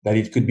that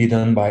it could be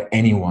done by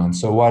anyone.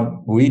 So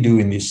what we do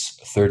in this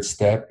third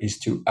step is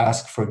to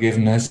ask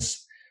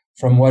forgiveness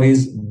from what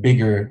is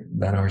bigger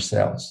than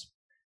ourselves.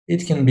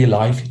 It can be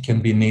life, it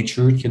can be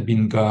nature, it can be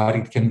God,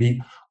 it can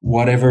be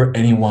whatever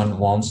anyone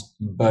wants.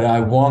 But I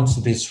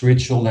want this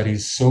ritual that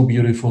is so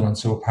beautiful and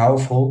so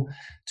powerful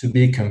to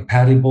be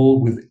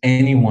compatible with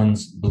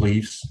anyone's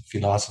beliefs,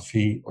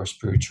 philosophy, or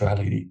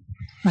spirituality.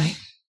 Right.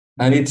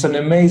 And it's an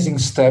amazing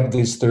step,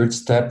 this third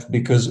step,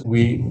 because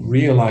we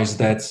realize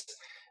that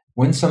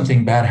when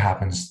something bad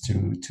happens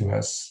to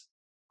us,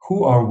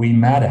 who are we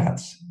mad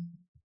at?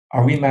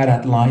 Are we mad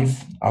at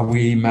life? Are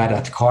we mad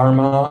at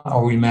karma?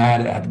 Are we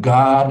mad at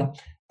God?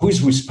 Who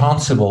is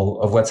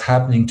responsible of what's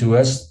happening to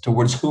us,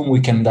 towards whom we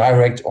can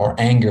direct our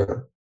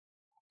anger?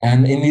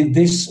 And in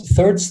this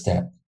third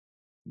step,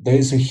 there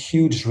is a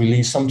huge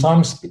release.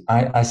 Sometimes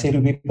I say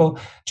to people,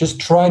 just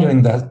try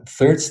doing that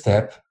third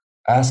step,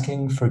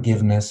 asking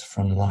forgiveness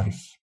from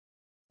life.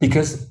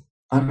 Because,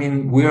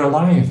 we're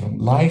alive.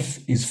 Life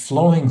is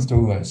flowing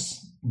through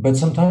us. But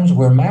sometimes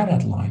we're mad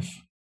at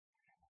life.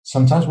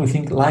 Sometimes we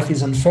think life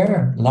is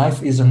unfair,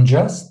 life is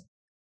unjust.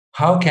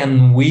 How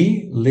can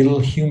we, little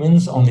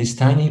humans on this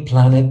tiny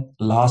planet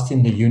lost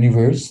in the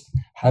universe,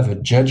 have a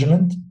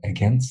judgment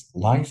against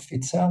life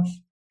itself?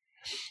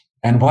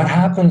 And what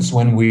happens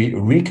when we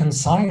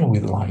reconcile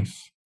with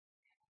life?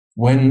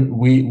 When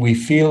we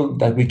feel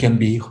that we can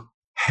be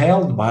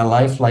held by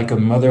life like a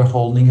mother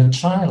holding a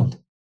child?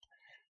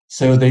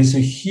 So there's a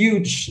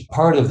huge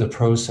part of the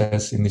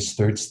process in this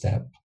third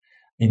step,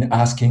 in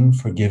asking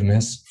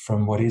forgiveness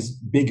from what is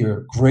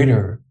bigger,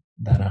 greater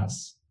than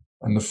us.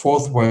 And the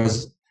fourth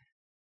was,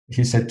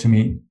 he said to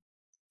me,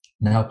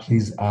 now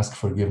please ask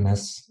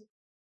forgiveness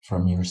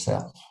from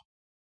yourself.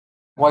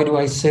 Why do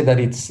I say that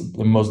it's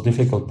the most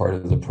difficult part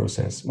of the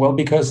process? Well,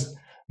 because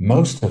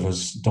most of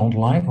us don't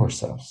like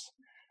ourselves.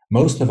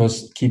 Most of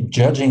us keep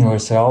judging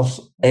ourselves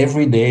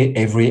every day,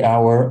 every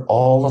hour,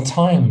 all the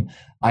time.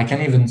 I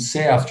can even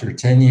say after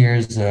 10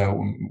 years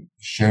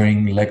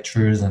sharing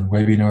lectures and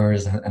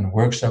webinars and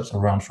workshops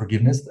around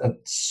forgiveness that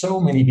so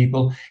many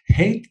people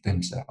hate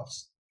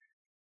themselves.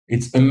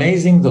 It's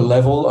amazing the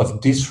level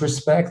of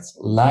disrespect,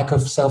 lack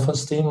of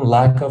self-esteem,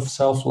 lack of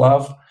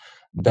self-love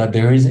that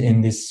there is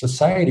in this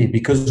society,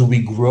 because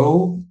we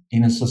grow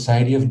in a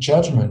society of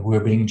judgment. We're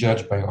being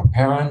judged by our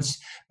parents,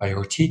 by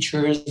our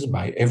teachers,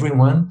 by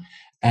everyone.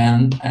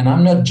 And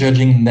I'm not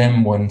judging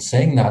them when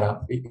saying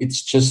that.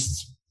 It's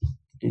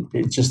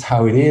just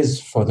how it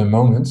is for the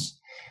moment.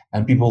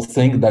 And people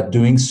think that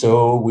doing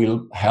so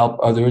will help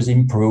others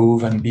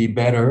improve and be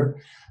better.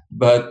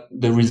 But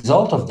the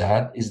result of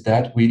that is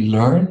that we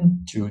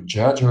learn to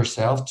judge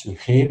ourselves, to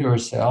hate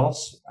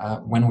ourselves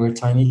when we're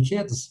tiny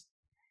kids.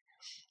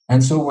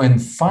 And so when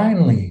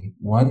finally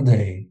one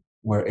day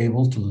we're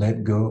able to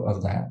let go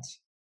of that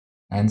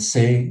and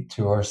say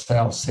to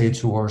ourselves, say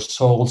to our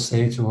soul,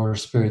 say to our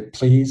spirit,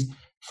 please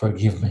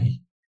forgive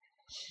me.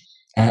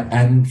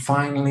 And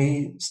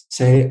finally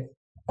say,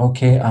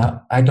 okay,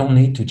 I don't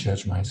need to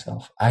judge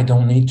myself. I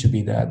don't need to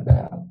be that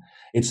bad.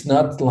 It's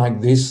not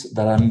like this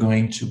that I'm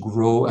going to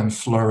grow and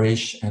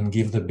flourish and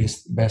give the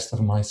best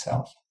of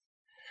myself.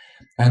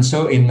 And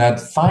so in that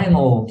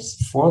final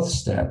fourth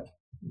step,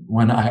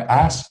 when I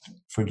asked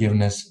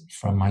forgiveness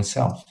from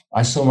myself,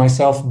 I saw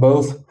myself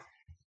both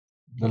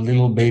the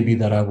little baby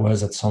that I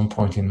was at some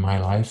point in my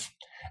life,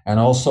 and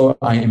also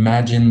I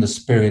imagined the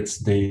spirits,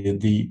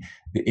 the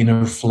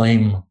inner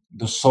flame,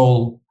 the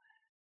soul.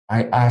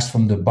 I asked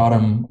from the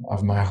bottom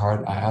of my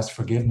heart, I asked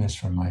forgiveness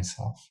from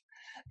myself.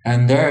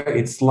 And there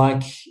it's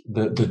like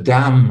the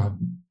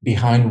dam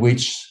behind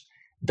which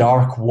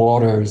dark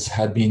waters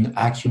had been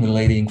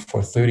accumulating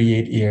for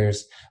 38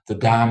 years. The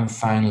dam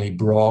finally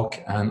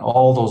broke, and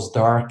all those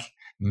dark,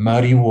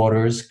 muddy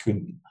waters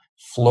could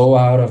flow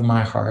out of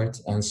my heart,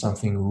 and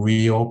something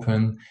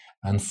reopen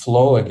and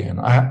flow again.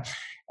 I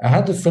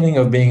had the feeling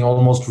of being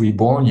almost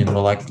reborn,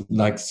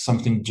 like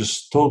something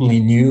just totally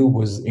new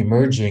was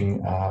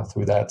emerging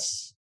through that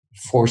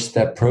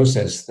four-step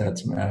process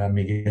that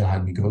Miguel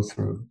had me go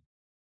through.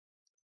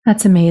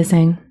 That's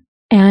amazing.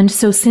 And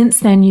so since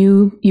then,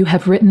 you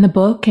have written the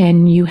book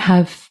and you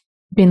have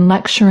been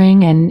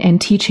lecturing and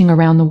teaching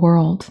around the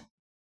world.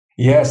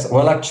 Yes.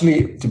 Well,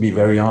 actually, to be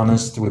very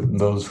honest with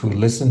those who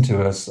listen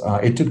to us,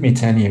 it took me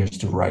 10 years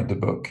to write the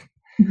book.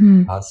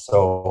 Mm-hmm.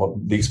 So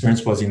the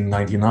experience was in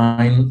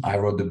 1999. I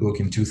wrote the book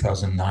in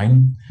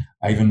 2009.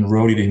 I even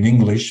wrote it in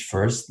English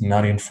first,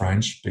 not in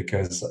French,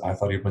 because I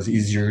thought it was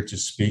easier to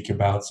speak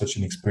about such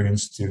an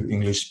experience to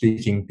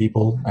English-speaking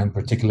people, and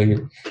particularly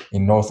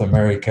in North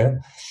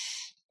America.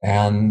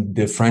 And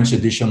the French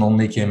edition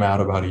only came out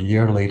about a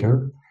year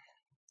later.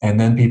 And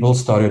then people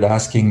started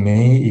asking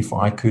me if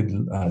I could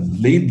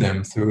lead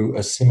them through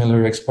a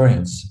similar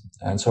experience.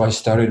 And so I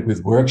started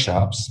with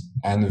workshops,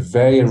 and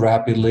very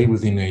rapidly,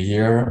 within a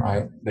year,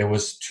 there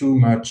was too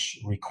much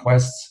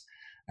requests.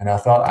 And I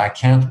thought, I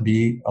can't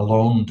be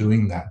alone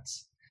doing that.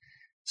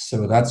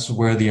 So that's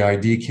where the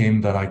idea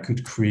came that I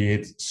could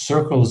create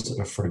circles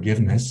of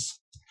forgiveness,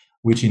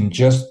 which in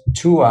just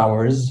 2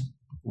 hours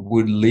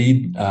would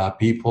lead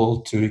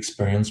people to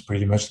experience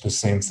pretty much the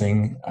same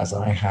thing as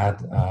I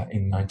had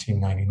in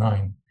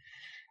 1999.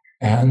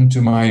 And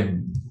to my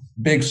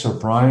big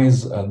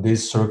surprise,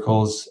 these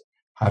circles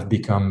have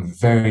become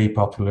very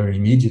popular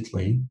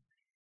immediately,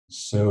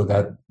 so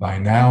that by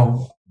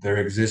now there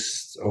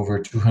exists over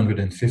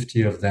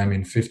 250 of them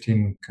in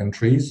 15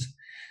 countries.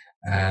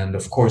 And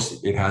of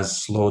course, it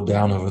has slowed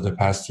down over the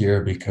past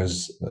year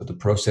because the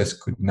process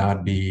could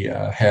not be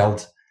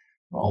held,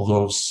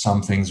 although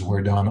some things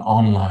were done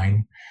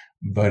online.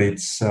 But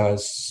it's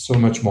so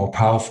much more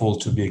powerful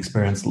to be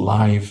experienced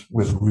live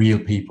with real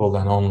people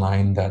than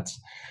online, that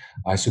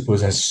I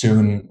suppose as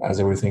soon as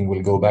everything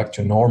will go back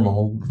to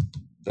normal,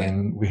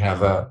 then we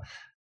have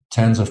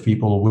tens of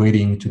people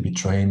waiting to be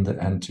trained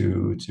and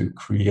to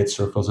create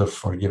circles of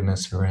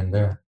forgiveness here and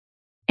there.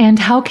 And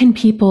how can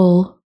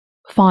people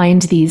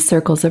find these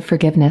circles of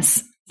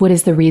forgiveness? What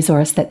is the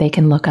resource that they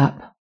can look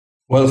up?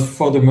 Well,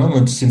 for the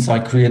moment, since I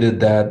created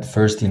that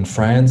first in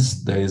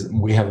France,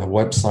 we have a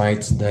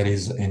website that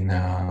is in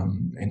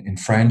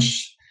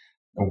French,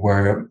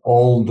 where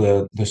all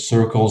the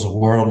circles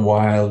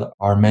worldwide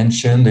are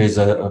mentioned. There's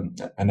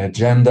an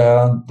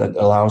agenda that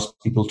allows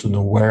people to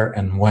know where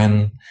and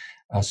when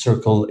a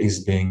circle is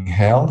being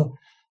held.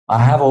 I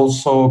have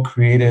also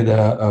created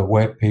a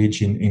web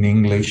page in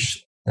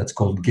English that's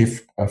called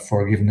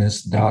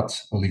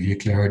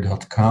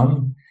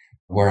giftofforgiveness.olivierclerc.com,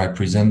 where I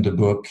present the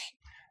book.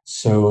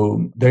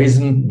 So there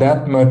isn't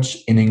that much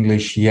in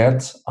English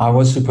yet. I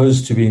was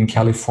supposed to be in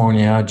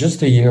California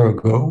just a year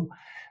ago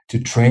to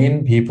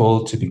train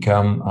people to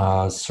become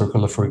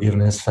Circle of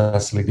Forgiveness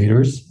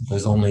facilitators.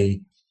 There's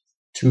only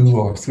 2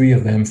 or 3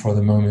 of them for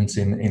the moment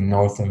in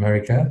North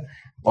America.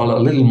 Well, a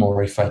little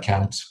more if I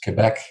count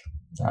Quebec.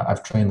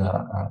 I've trained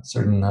a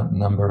certain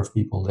number of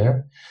people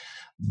there.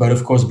 But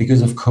of course,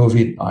 because of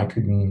COVID, I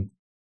couldn't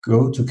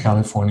go to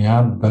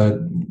California,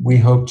 but we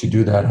hope to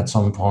do that at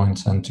some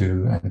point and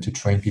to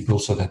train people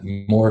so that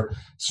more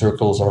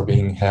circles are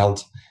being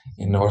held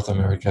in North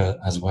America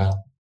as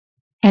well.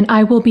 And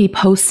I will be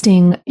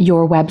posting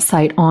your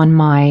website on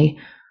my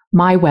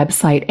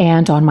website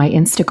and on my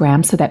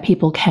Instagram so that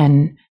people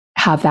can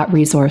have that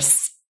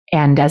resource.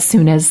 And as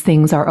soon as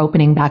things are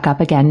opening back up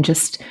again,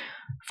 just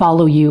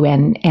follow you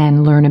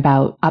and learn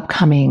about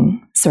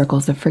upcoming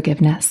circles of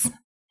forgiveness.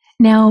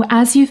 Now,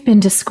 as you've been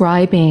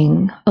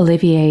describing,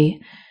 Olivier,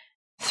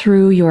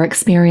 through your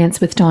experience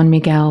with Don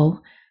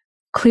Miguel,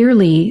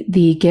 clearly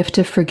the gift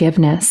of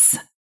forgiveness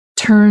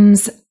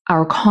turns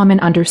our common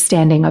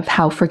understanding of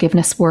how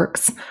forgiveness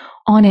works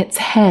on its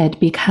head,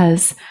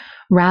 because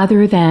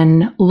rather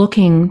than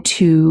looking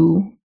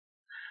to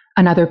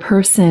another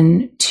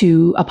person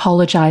to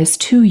apologize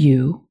to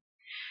you,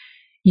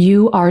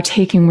 you are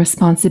taking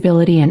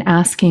responsibility and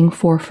asking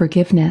for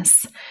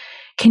forgiveness.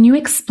 Can you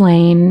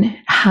explain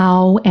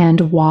how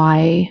and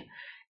why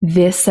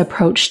this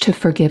approach to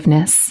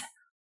forgiveness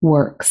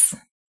works?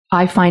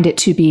 I find it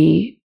to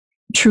be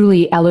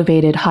truly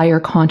elevated, higher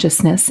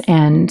consciousness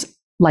and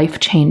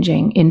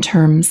life-changing in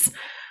terms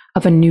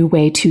of a new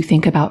way to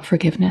think about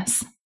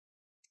forgiveness.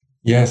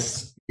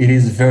 Yes, it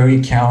is very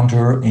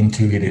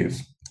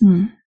counterintuitive.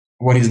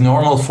 What is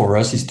normal for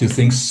us is to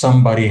think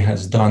somebody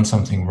has done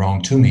something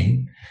wrong to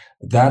me.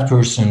 That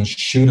person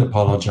should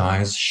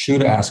apologize,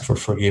 should ask for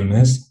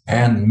forgiveness,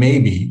 and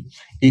maybe,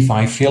 if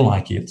I feel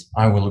like it,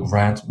 I will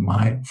grant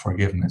my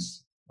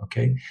forgiveness.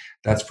 Okay?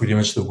 That's pretty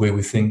much the way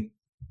we think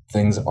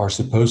things are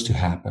supposed to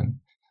happen.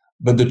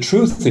 But the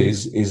truth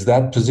is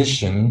that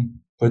position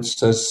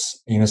puts us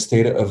in a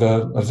state of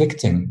a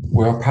victim.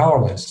 We're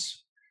powerless.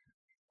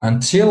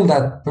 Until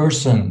that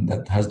person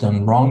that has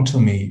done wrong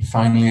to me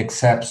finally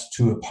accepts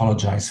to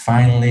apologize,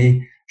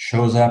 finally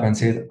shows up and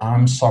says,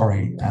 I'm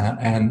sorry,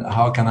 and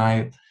how can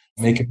I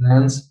make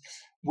amends?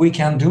 We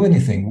can't do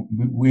anything.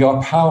 We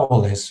are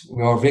powerless.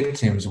 We are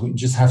victims. We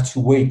just have to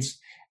wait.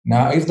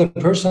 Now, if the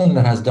person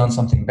that has done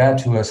something bad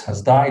to us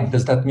has died,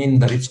 does that mean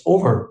that it's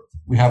over?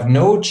 We have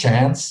no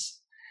chance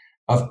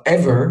of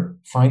ever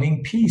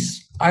finding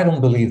peace. I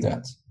don't believe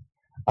that.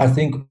 I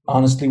think,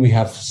 honestly, we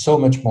have so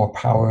much more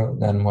power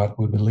than what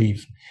we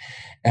believe.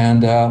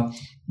 And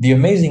the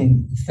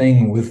amazing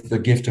thing with the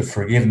gift of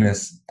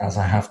forgiveness, as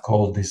I have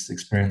called this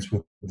experience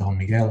with Don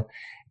Miguel,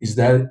 is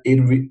that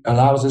it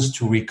allows us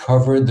to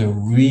recover the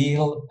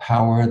real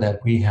power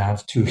that we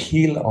have to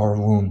heal our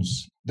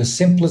wounds. The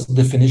simplest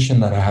definition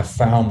that I have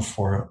found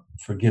for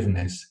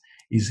forgiveness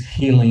is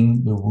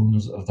healing the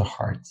wounds of the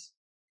heart.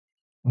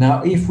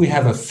 Now, if we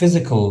have a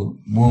physical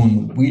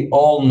wound, we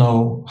all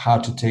know how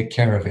to take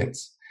care of it.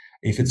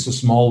 If it's a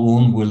small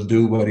wound, we'll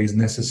do what is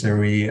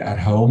necessary at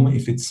home.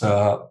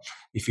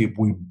 If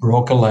we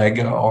broke a leg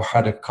or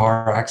had a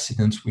car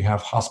accident, we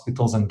have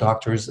hospitals and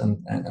doctors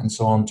and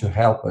so on to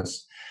help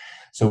us.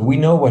 So we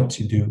know what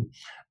to do.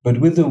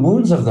 But with the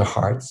wounds of the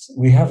heart,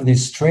 we have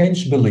this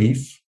strange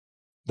belief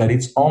that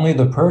it's only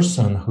the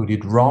person who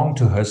did wrong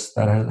to us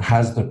that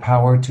has the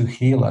power to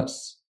heal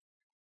us.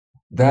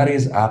 That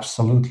is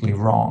absolutely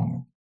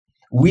wrong.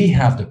 We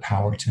have the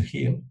power to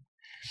heal.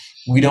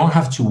 We don't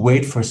have to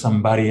wait for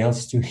somebody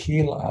else to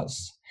heal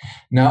us.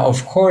 Now,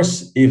 of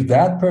course, if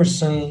that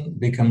person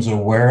becomes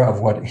aware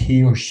of what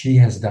he or she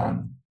has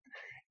done,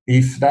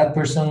 if that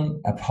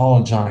person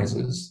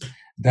apologizes,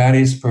 that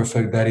is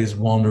perfect, that is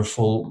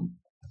wonderful.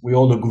 We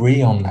all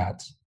agree on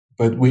that.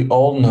 But we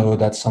all know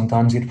that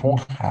sometimes it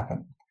won't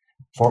happen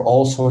for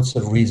all sorts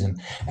of reasons.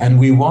 And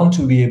we want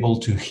to be able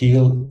to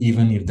heal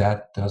even if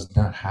that does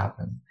not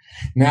happen.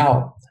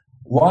 Now,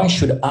 why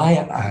should I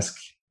ask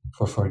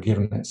for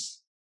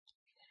forgiveness?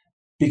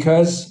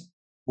 Because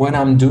when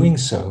I'm doing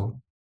so,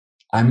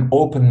 I'm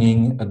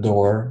opening a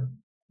door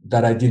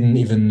that I didn't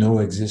even know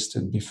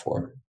existed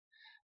before.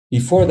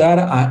 Before that,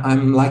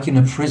 I'm like in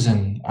a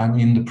prison. I'm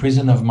in the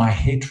prison of my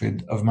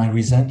hatred, of my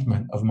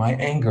resentment, of my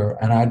anger,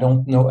 and I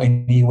don't know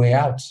any way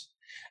out.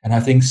 And I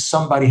think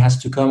somebody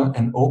has to come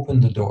and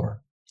open the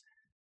door.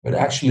 But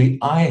actually,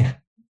 I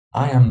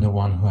am the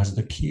one who has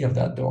the key of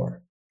that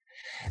door.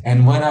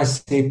 And when I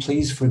say,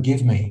 please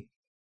forgive me,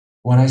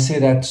 when I say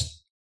that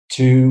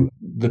to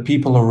the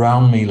people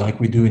around me, like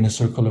we do in a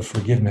circle of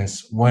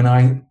forgiveness, when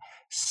I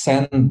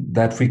send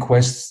that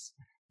request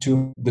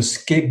to the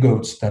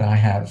scapegoats that I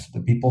have,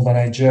 the people that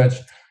I judge,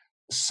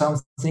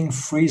 something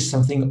frees,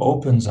 something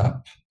opens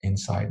up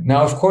inside.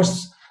 Now, of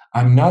course,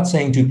 I'm not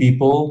saying to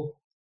people,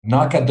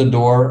 knock at the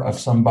door of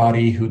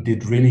somebody who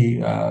did really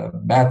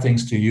bad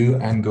things to you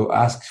and go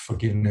ask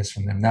forgiveness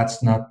from them.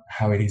 That's not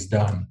how it is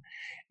done.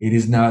 It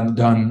is not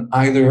done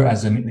either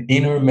as an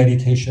inner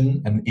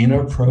meditation, an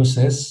inner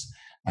process.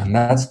 And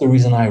that's the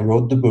reason I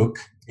wrote the book.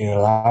 It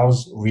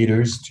allows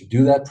readers to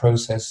do that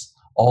process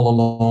all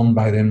alone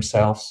by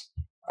themselves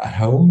at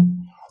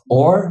home,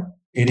 or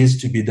it is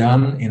to be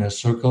done in a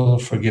circle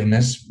of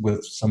forgiveness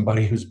with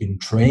somebody who's been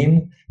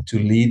trained to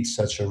lead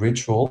such a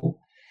ritual.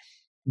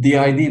 The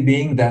idea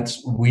being that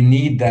we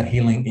need that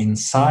healing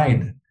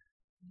inside,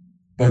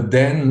 but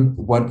then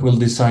what we'll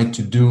decide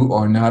to do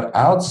or not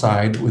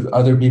outside with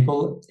other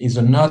people is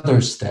another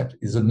step,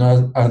 is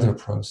another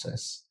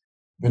process.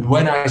 But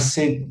when I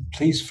say,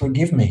 please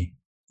forgive me,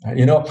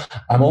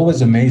 I'm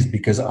always amazed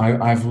because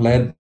I've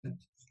led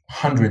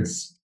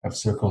hundreds of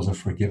circles of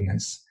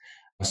forgiveness,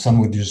 some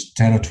with just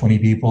 10 or 20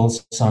 people,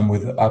 some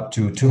with up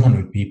to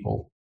 200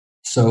 people.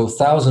 So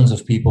thousands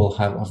of people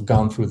have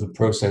gone through the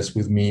process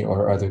with me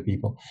or other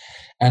people.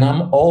 And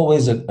I'm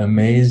always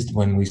amazed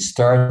when we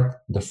start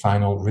the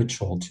final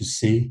ritual to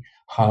see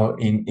how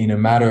in a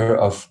matter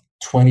of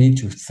 20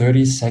 to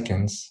 30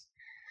 seconds,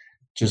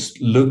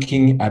 just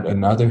looking at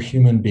another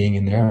human being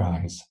in their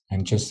eyes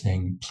and just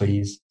saying,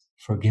 please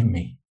forgive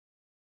me.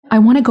 I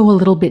want to go a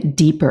little bit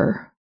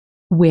deeper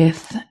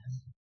with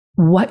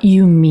what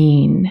you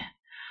mean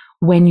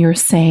when you're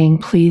saying,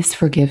 please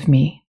forgive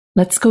me.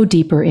 Let's go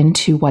deeper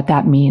into what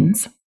that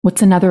means.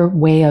 What's another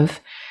way of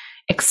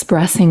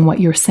expressing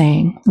what you're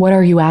saying? What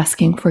are you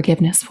asking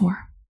forgiveness for?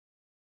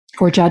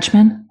 For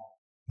judgment?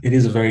 It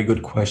is a very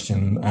good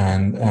question.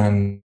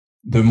 And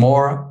the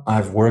more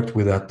I've worked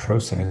with that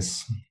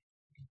process,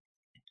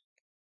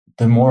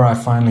 the more I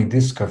finally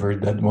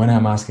discovered that when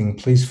I'm asking,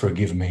 please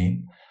forgive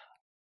me,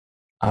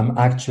 I'm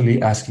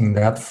actually asking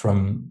that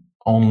from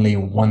only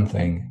one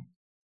thing,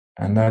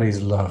 and that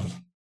is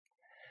love.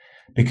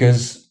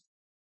 Because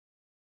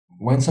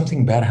when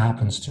something bad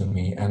happens to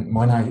me and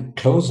when I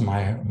close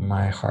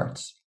my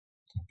heart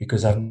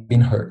because I've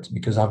been hurt,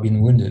 because I've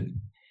been wounded,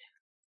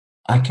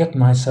 I cut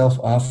myself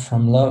off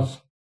from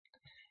love.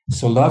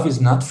 So love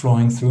is not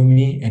flowing through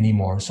me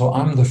anymore. So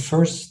I'm the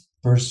first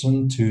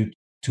person to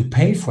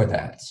pay for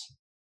that.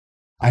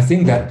 I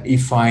think that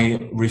if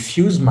I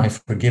refuse my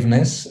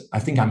forgiveness, I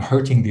think I'm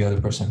hurting the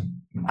other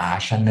person. I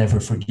shall never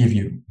forgive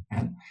you.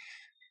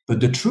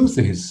 But the truth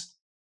is,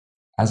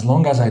 as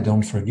long as I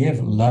don't forgive,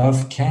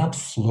 love can't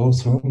flow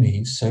through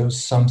me. So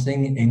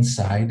something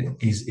inside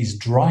is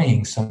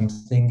drying.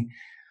 Something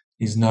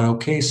is not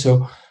okay.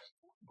 So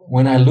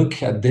when I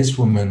look at this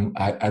woman,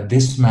 at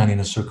this man in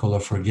a circle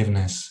of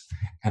forgiveness,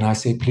 and I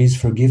say, please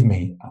forgive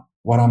me,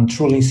 what I'm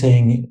truly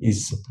saying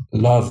is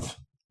love,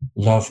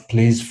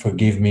 please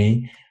forgive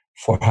me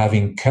for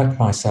having cut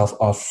myself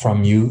off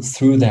from you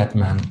through that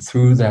man,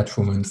 through that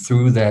woman,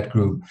 through that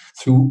group,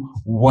 through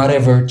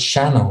whatever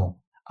channel.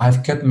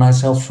 I've cut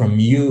myself from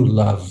you,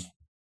 love.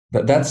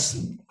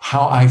 That's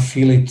how I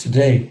feel it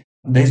today.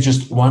 There's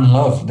just one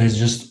love. There's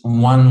just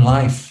one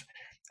life.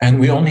 And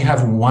we only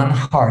have one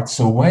heart.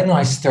 So when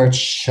I start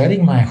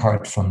shutting my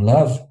heart from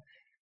love,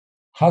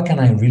 How can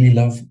I really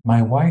love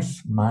my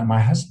wife,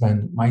 my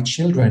husband, my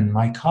children,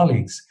 my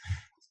colleagues?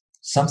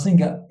 Something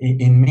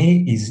in me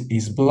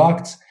is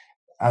blocked.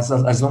 As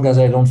long as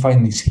I don't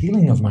find this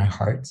healing of my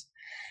heart,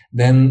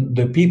 then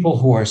the people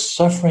who are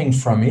suffering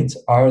from it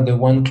are the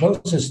one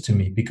closest to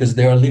me, because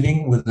they are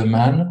living with a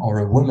man or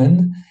a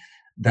woman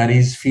that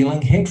is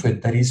feeling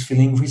hatred, that is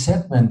feeling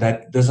resentment,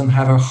 that doesn't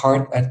have a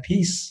heart at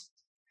peace.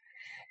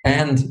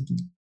 And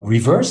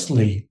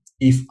reversely,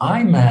 if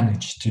I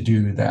manage to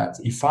do that,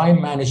 if I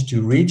manage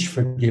to reach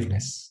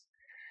forgiveness,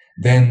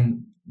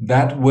 then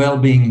that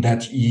well-being,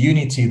 that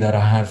unity that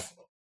I have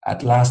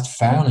at last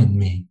found in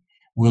me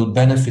will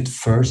benefit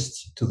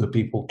first to the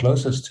people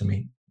closest to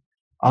me.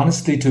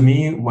 Honestly, to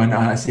me, when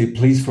I say,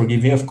 please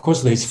forgive me, of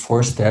course, there's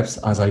 4 steps,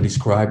 as I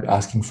described: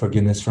 asking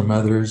forgiveness from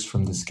others,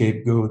 from the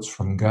scapegoats,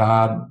 from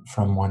God,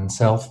 from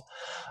oneself.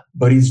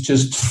 But it's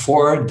just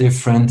 4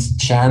 different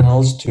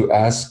channels to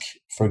ask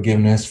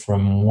forgiveness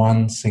from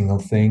one single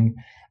thing.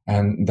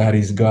 And that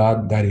is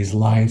God, that is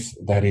life,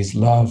 that is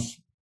love.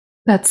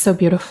 That's so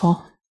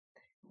beautiful.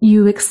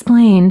 You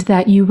explained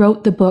that you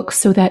wrote the book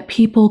so that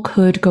people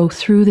could go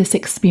through this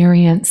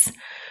experience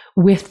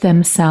with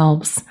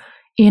themselves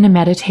in a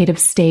meditative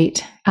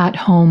state at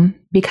home,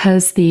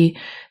 because the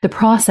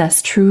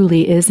process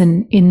truly is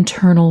an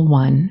internal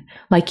one.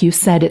 Like you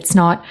said, it's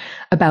not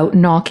about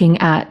knocking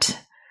at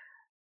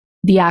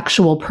the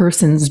actual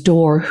person's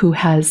door who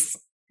has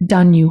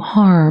done you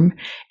harm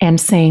and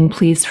saying,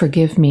 please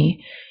forgive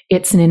me.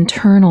 It's an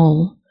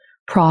internal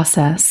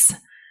process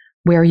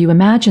where you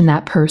imagine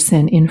that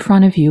person in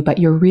front of you, but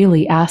you're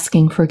really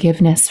asking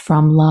forgiveness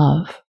from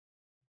love.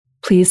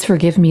 Please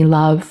forgive me,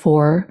 love,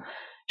 for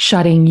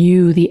shutting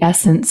you, the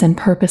essence and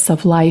purpose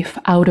of life,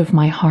 out of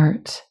my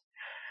heart.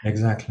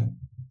 Exactly.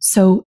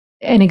 So,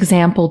 an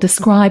example,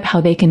 describe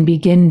how they can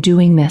begin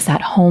doing this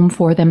at home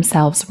for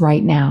themselves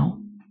right now.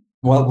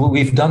 Well,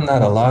 we've done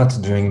that a lot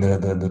during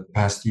the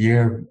past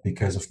year,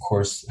 because, of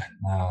course,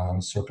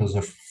 circles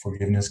of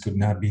forgiveness could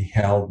not be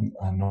held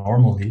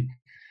normally.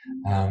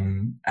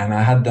 And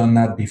I had done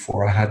that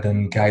before. I had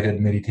done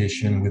guided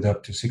meditation with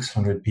up to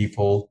 600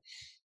 people.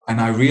 And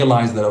I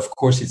realized that, of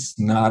course, it's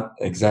not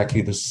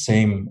exactly the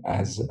same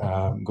as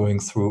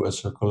going through a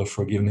circle of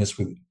forgiveness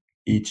with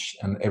each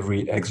and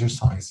every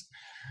exercise.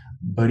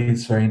 But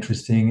it's very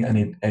interesting, and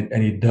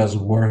it does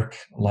work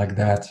like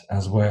that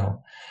as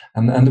well.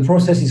 And the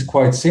process is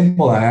quite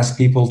simple. I ask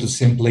people to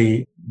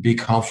simply be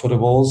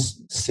comfortable,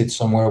 sit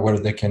somewhere where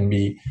they can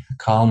be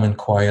calm and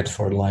quiet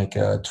for like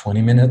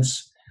 20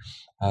 minutes.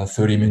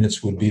 30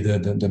 minutes would be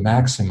the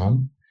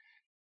maximum.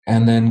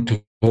 And then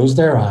close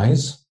their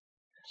eyes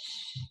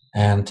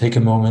and take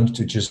a moment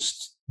to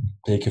just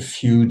take a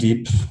few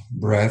deep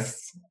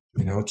breaths,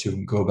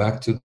 to go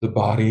back to the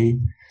body,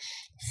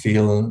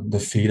 feel the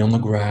feet on the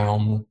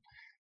ground,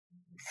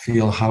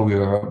 feel how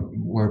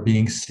we're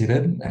being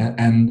seated.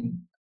 And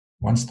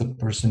once the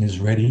person is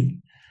ready,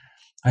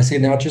 I say,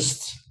 now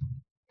just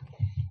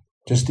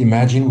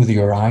imagine with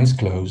your eyes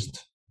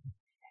closed.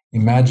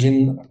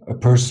 Imagine a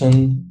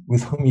person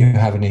with whom you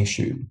have an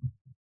issue,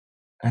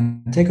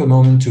 and take a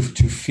moment to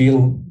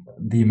feel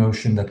the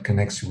emotion that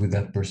connects you with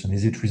that person.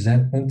 Is it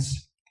resentment?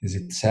 Is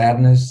it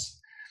sadness?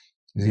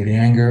 Is it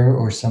anger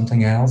or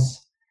something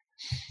else?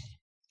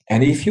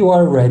 And if you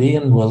are ready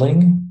and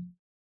willing,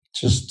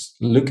 just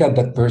look at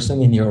that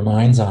person in your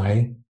mind's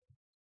eye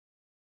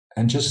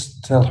and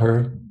just tell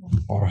her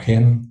or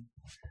him,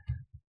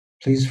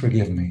 please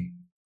forgive me.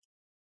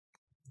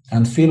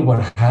 And feel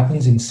what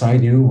happens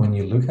inside you when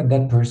you look at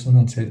that person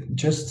and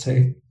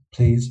say,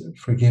 please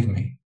forgive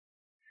me.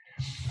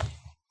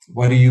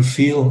 What do you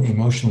feel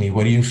emotionally?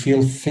 What do you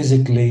feel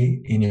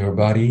physically in your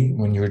body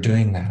when you're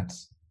doing that?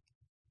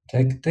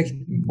 Take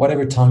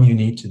whatever time you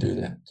need to do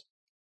that.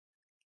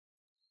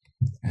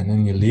 And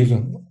then you leave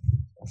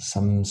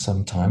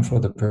some time for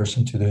the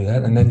person to do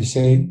that. And then you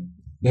say,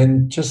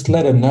 then just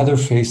let another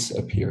face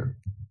appear,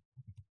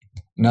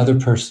 another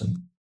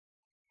person.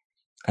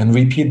 And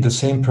repeat the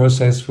same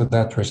process with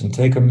that person.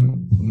 Take a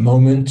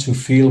moment to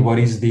feel what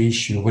is the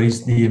issue, what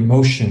is the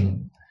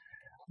emotion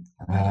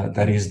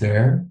that is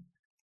there.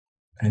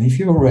 And if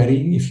you're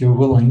ready, if you're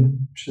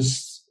willing,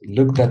 just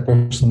look that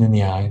person in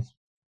the eye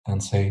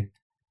and say,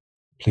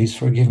 please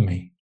forgive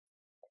me.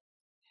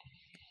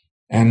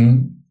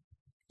 And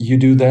you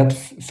do that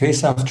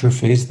face after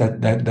face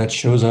that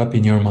shows up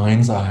in your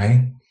mind's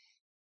eye,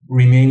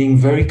 remaining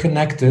very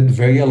connected,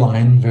 very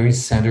aligned, very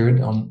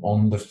centered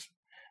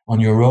on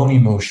your own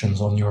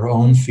emotions, on your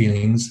own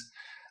feelings,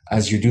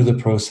 as you do the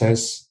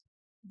process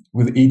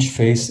with each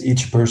face,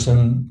 each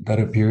person that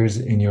appears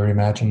in your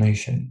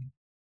imagination.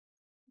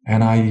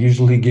 And I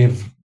usually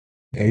give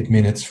 8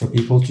 minutes for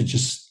people to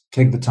just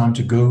take the time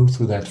to go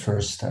through that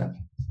first step.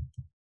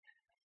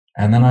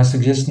 And then I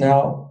suggest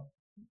now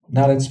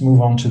let's move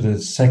on to the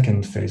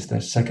second phase,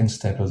 the second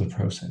step of the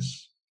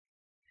process.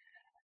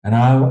 And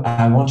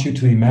I want you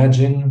to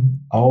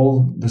imagine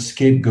all the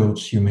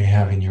scapegoats you may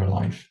have in your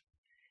life.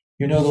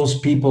 You know, those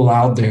people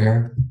out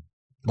there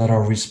that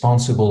are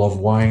responsible of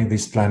why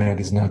this planet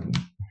is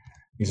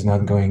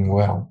not going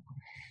well.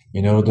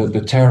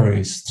 the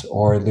terrorists,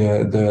 or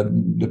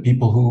the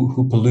people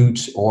who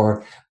pollute,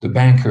 or the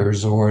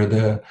bankers, or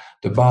the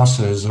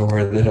bosses,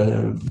 or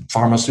the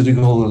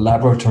pharmaceutical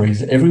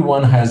laboratories.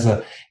 Everyone has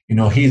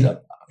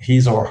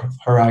his or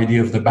her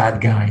idea of the bad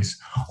guys,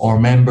 or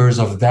members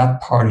of that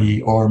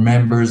party, or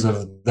members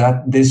of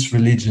this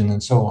religion,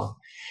 and so on.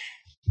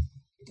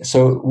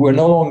 So we're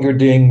no longer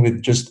dealing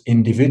with just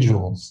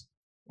individuals.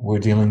 We're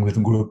dealing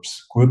with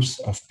groups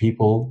of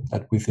people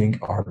that we think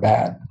are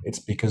bad. It's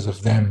because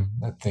of them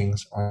that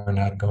things are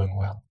not going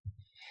well.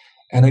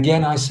 And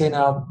again, I say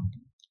now,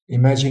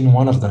 imagine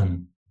one of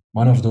them,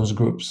 one of those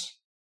groups,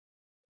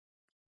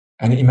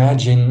 and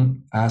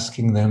imagine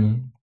asking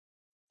them,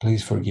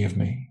 please forgive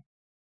me.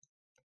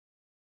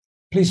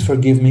 Please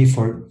forgive me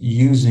for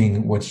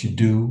using what you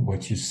do,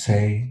 what you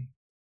say,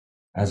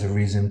 as a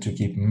reason to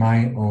keep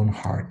my own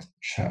heart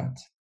shut.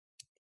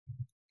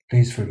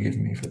 Please forgive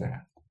me for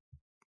that.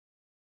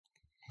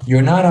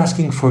 You're not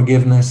asking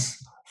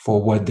forgiveness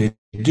for what they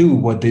do.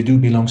 What they do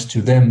belongs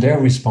to them. They're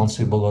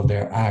responsible of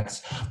their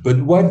acts.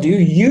 But what do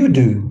you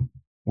do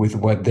with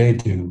what they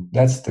do?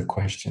 That's the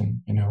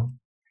question,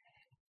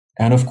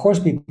 And of course,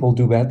 people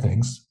do bad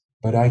things,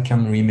 but I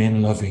can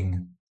remain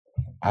loving.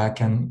 I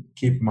can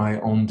keep my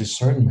own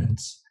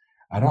discernments.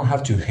 I don't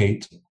have to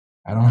hate.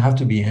 I don't have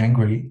to be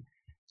angry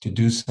to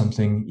do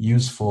something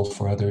useful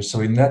for others.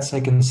 So in that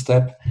second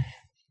step,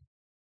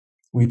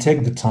 we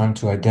take the time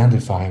to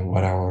identify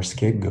what are our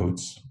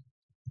scapegoats,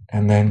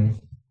 and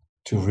then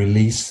to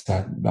release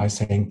that by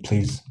saying,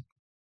 please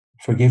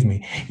forgive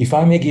me. If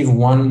I may give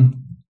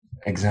one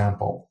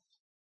example.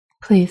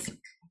 Please.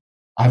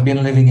 I've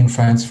been living in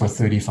France for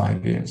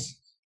 35 years.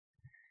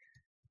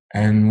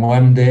 And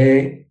one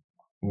day,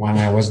 when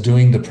I was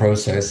doing the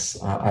process,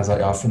 as I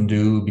often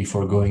do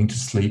before going to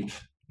sleep,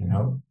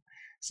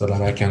 so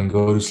that I can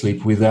go to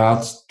sleep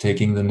without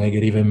taking the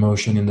negative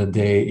emotion in the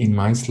day in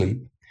my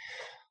sleep,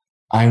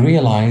 I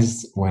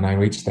realized when I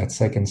reached that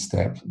second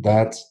step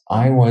that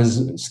I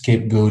was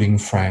scapegoating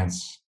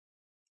France,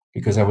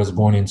 because I was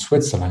born in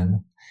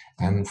Switzerland,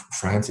 and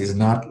France is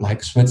not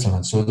like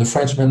Switzerland. So the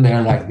Frenchmen,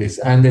 they're like this,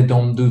 and they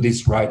don't do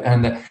this right.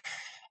 And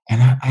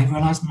I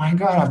realized, my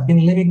God, I've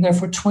been living there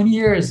for 20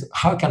 years.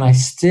 How can I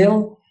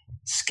still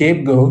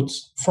scapegoat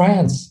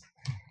France?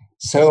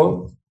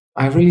 So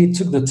I really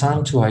took the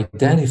time to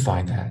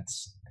identify that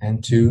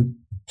and to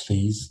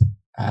please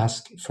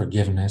ask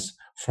forgiveness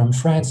from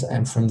France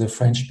and from the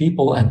French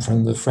people and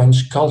from the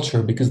French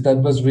culture, because that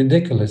was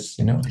ridiculous,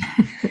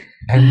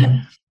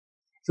 And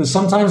so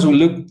sometimes we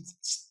look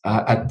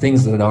at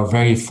things that are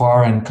very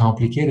far and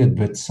complicated,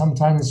 but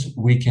sometimes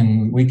we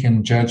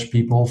can judge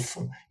people,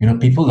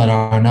 people that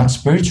are not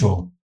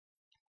spiritual.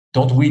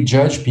 Don't we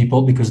judge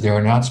people because they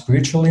are not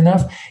spiritual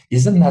enough?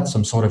 Isn't that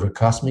some sort of a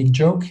cosmic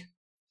joke?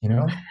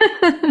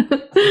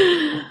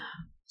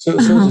 So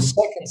the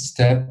second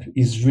step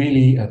is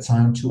really a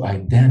time to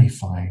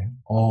identify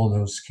all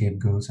those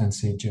scapegoats and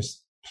say,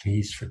 just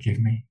please forgive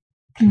me.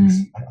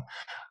 Please.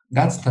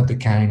 That's not the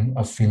kind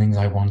of feelings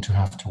I want to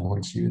have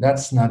towards you.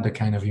 That's not the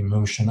kind of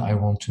emotion I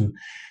want to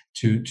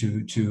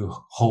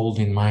hold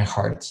in my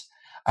heart.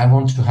 I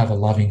want to have a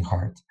loving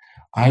heart.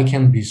 I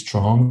can be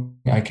strong.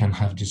 I can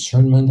have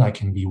discernment. I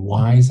can be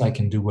wise. I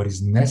can do what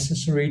is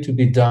necessary to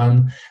be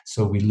done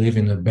so we live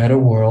in a better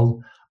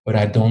world. But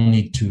I don't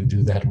need to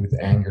do that with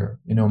anger.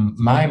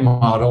 My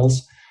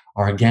models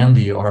are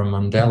Gandhi or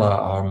Mandela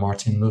or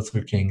Martin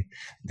Luther King.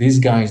 These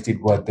guys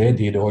did what they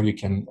did, or you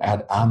can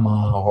add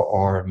Amma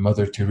or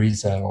Mother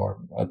Teresa or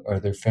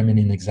other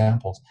feminine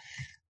examples.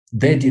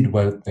 They did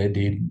what they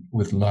did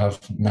with love,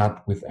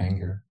 not with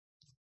anger.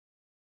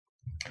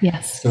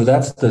 Yes. So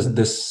that's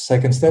the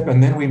second step.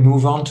 And then we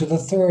move on to the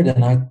third.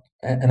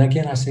 And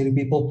again, I say to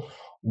people,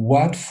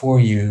 what for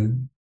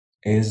you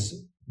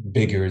is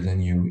bigger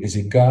than you? Is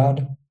it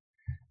God?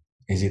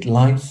 Is it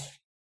life?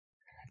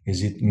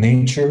 Is it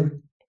nature?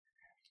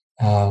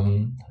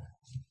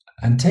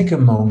 And take a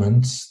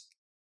moment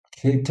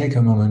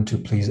to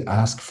please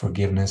ask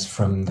forgiveness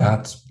from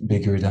that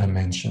bigger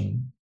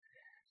dimension.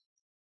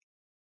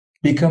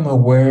 Become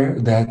aware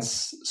that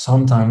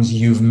sometimes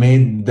you've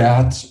made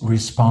that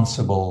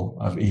responsible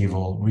of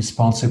evil,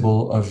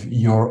 responsible of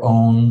your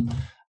own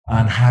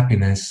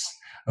unhappiness,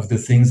 of the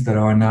things that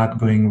are not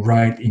going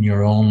right in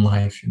your own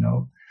life,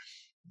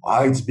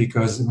 It's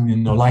because,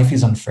 life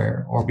is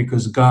unfair, or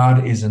because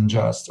God is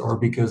unjust, or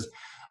because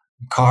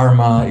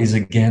karma is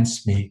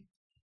against me.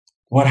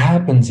 What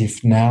happens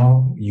if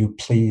now you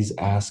please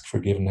ask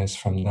forgiveness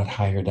from that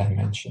higher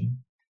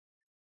dimension,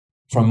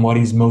 from what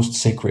is most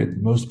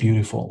sacred, most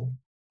beautiful?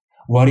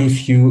 What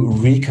if you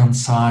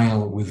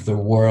reconcile with the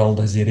world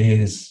as it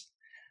is?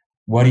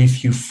 What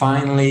if you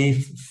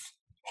finally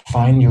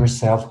find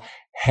yourself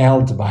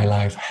held by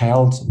life,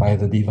 held by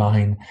the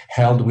divine,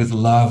 held with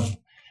love,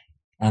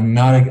 and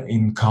not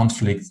in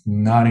conflict,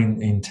 not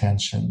in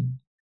tension?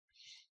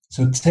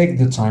 So take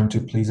the time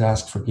to please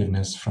ask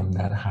forgiveness from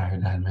that higher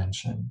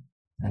dimension.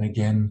 And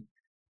again,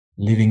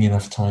 leaving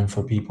enough time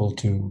for people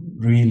to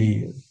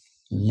really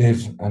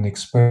live and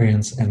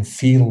experience and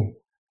feel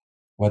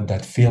what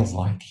that feels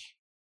like.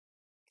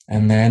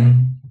 And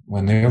then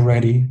when they're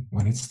ready,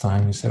 when it's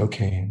time, you say,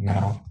 okay,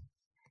 now,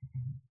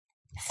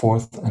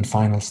 fourth and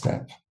final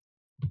step.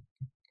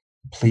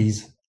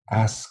 Please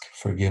ask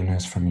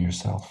forgiveness from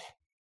yourself.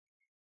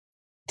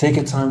 Take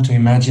a time to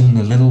imagine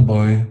the little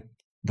boy,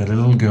 the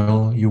little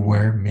girl you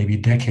were maybe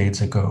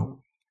decades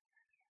ago,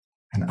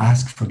 and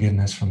ask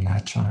forgiveness from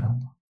that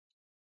child.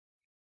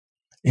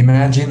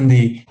 Imagine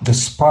the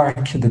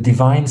spark, the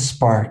divine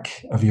spark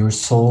of your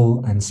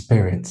soul and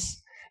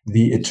spirits,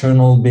 the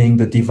eternal being,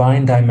 the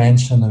divine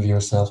dimension of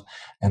yourself,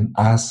 and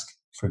ask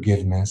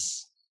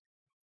forgiveness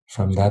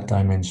from that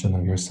dimension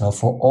of yourself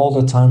for all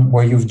the time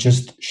where you've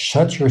just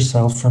shut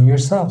yourself, from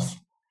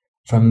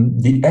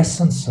the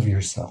essence of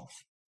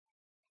yourself.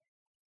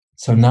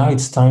 So now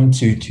it's time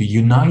to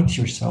unite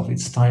yourself.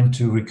 It's time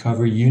to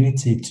recover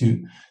unity,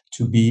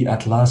 to be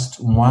at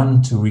last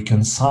one, to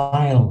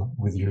reconcile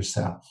with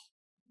yourself,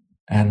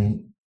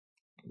 and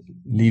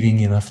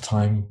leaving enough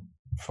time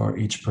for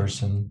each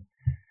person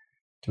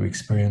to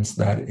experience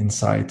that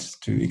insight,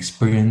 to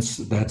experience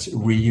that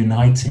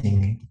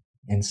reuniting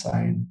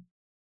inside.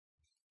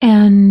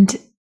 And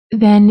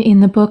then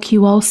in the book,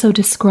 you also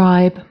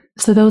describe,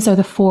 so those are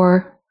the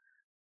 4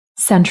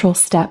 central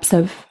steps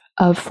of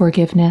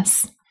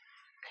forgiveness.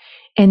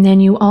 And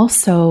then you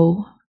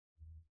also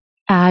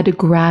add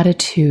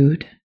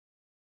gratitude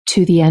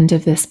to the end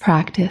of this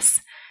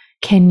practice.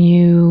 Can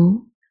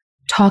you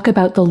talk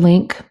about the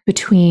link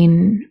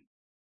between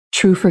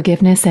true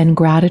forgiveness and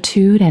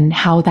gratitude, and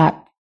how that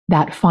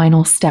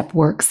final step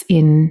works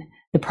in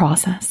the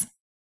process?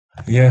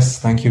 Yes,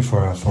 thank you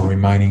for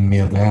reminding me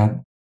of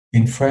that.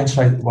 In French,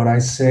 what I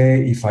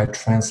say, if I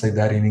translate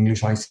that in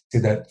English, I say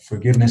that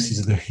forgiveness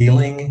is the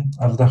healing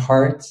of the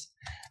heart,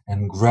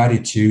 and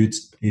gratitude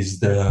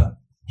is the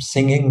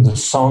singing, the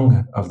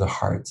song of the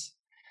heart.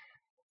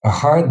 A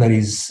heart that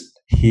is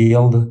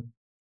healed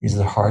is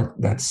the heart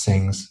that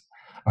sings,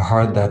 a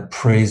heart that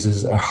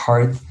praises, a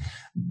heart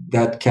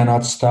that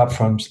cannot stop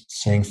from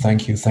saying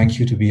thank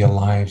you to be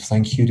alive,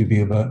 thank you to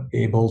be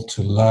able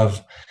to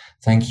love,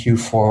 thank you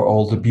for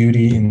all the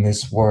beauty in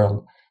this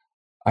world.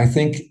 I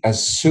think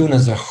as soon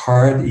as the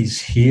heart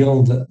is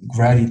healed,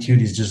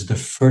 gratitude is just the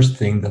first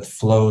thing that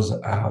flows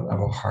out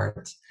of a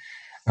heart.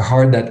 A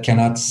heart that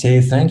cannot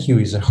say thank you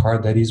is a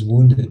heart that is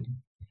wounded.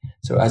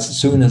 So as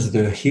soon as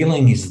the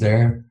healing is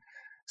there,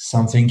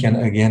 something can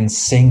again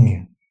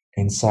sing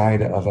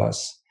inside of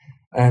us.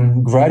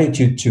 And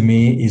gratitude to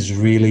me is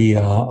really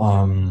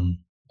a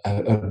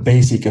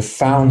basic, a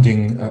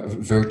founding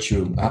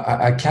virtue.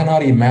 I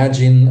cannot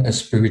imagine a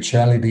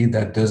spirituality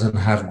that doesn't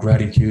have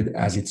gratitude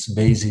as its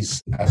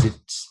basis, as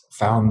its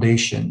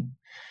foundation,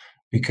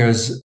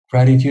 because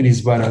gratitude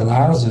is what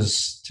allows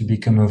us to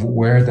become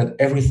aware that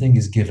everything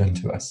is given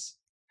to us.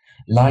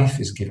 Life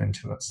is given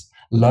to us.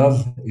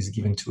 Love is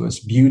given to us.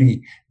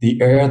 Beauty,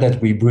 the air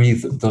that we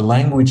breathe, the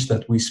language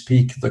that we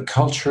speak, the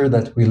culture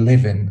that we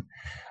live in.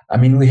 I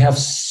mean, we have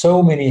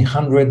so many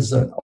hundreds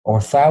or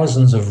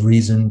thousands of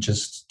reasons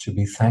just to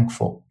be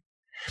thankful.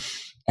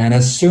 And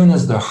as soon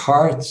as the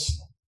heart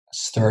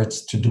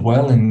starts to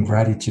dwell in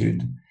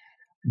gratitude,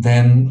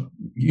 then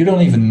you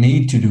don't even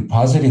need to do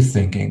positive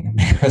thinking,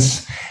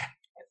 because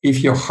if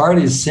your heart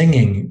is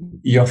singing,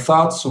 your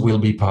thoughts will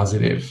be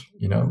positive,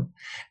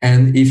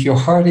 And if your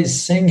heart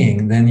is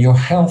singing, then your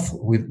health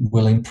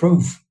will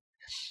improve.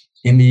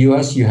 In the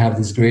US, you have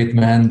this great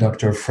man,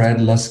 Dr. Fred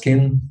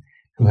Luskin,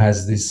 who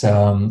has this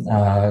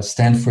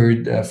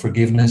Stanford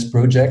Forgiveness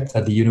Project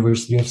at the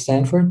University of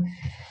Stanford.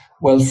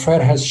 Well,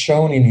 Fred has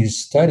shown in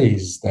his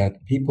studies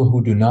that people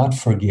who do not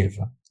forgive,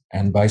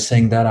 and by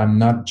saying that, I'm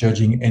not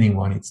judging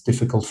anyone, it's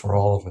difficult for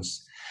all of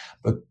us,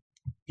 but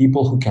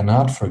people who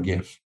cannot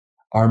forgive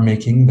are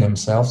making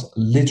themselves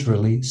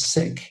literally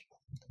sick.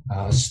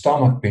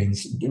 Stomach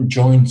pains,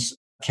 joints,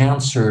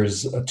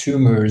 cancers,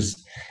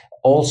 tumors,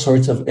 all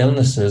sorts of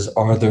illnesses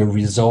are the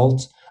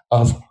result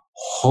of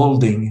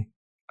holding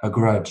a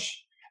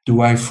grudge.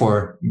 Do I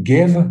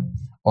forgive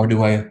or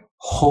do I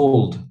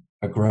hold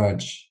a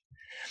grudge?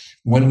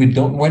 When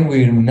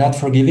we're not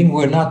forgiving,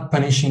 we're not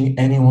punishing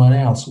anyone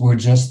else. We're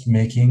just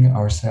making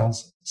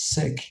ourselves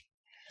sick.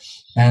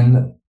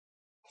 And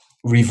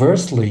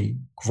reversely,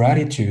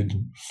 gratitude,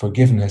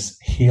 forgiveness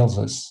heals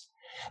us.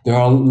 There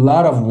are a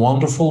lot of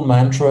wonderful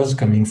mantras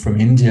coming from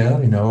India,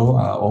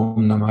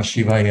 Om Namah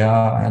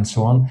Shivaya and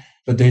so on,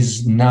 but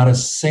there's not a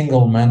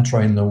single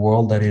mantra in the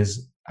world that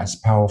is as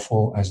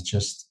powerful as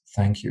just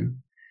thank you.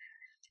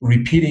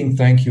 Repeating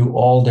thank you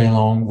all day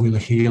long will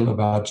heal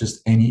about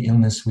just any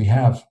illness we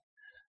have,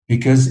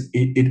 because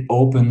it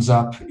opens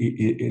up,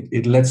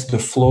 it lets the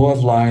flow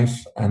of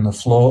life and the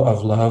flow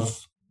of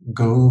love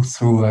go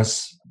through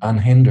us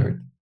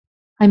unhindered.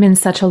 I'm in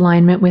such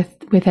alignment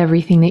with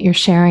everything that you're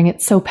sharing.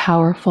 It's so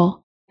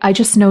powerful. I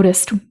just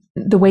noticed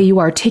the way you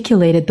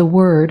articulated the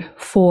word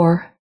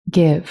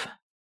forgive.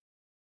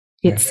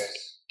 It's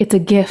a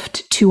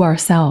gift to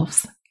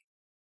ourselves.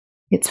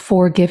 It's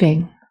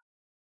forgiving.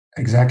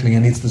 Exactly.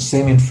 And it's the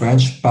same in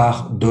French.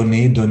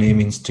 Pardonner, donner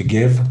means to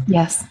give.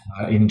 Yes.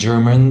 In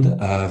German,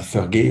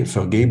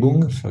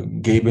 Vergebung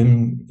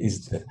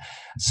is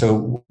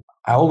so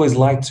I always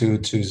like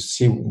to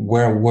see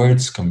where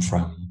words come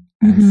from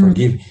and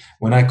forgive.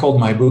 When I called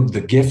my book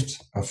The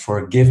Gift of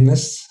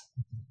Forgiveness,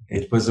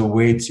 it was a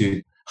way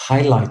to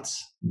highlight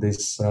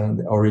this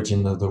the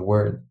origin of the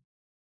word.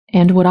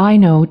 And what I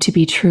know to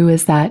be true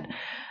is that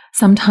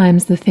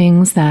sometimes the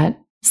things that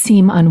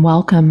seem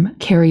unwelcome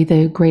carry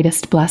the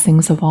greatest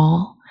blessings of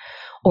all,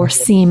 or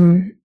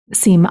seem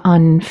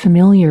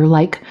unfamiliar,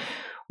 like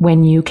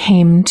when you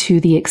came to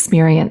the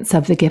experience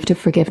of the gift of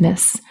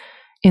forgiveness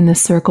in the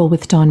circle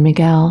with Don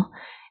Miguel,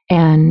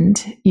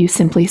 and you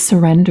simply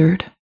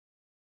surrendered,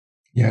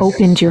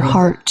 opened your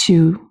heart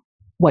to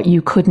what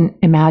you couldn't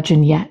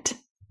imagine yet.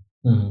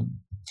 Mm-hmm.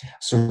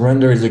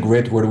 Surrender is a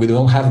great word. We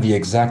don't have the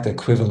exact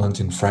equivalent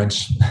in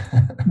French,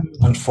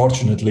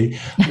 unfortunately.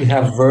 We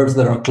have verbs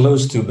that are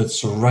close to, but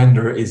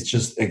surrender is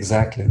just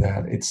exactly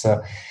that.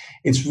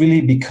 It's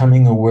really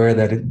becoming aware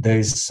that there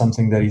is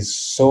something that is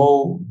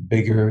so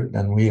bigger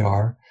than we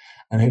are,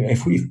 and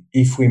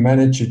if we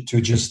manage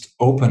to just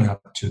open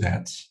up to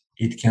that,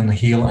 it can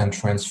heal and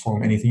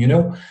transform anything.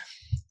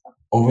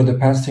 Over the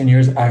past 10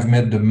 years, I've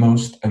met the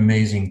most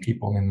amazing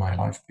people in my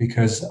life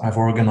because I've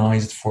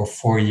organized for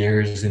 4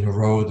 years in a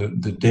row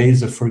the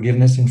Days of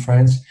Forgiveness in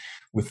France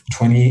with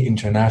 20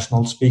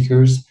 international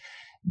speakers.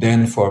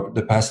 Then for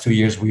the past 2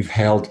 years, we've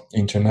held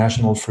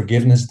International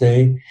Forgiveness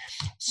Day.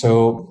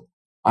 So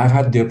I've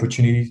had the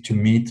opportunity to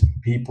meet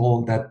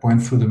people that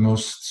went through the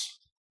most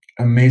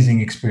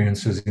amazing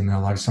experiences in their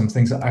life. Some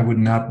things I would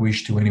not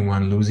wish to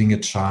anyone, losing a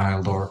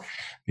child or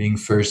being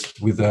first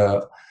with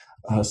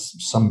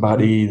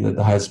somebody that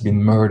has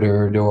been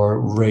murdered or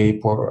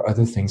rape or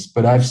other things.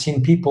 But I've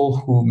seen people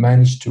who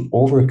managed to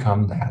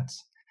overcome that.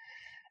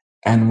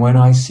 And when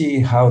I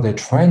see how they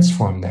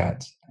transform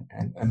that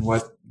and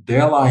what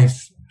their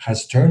life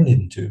has turned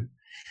into,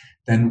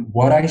 then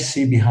what I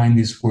see behind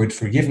this word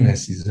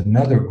forgiveness is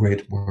another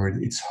great word.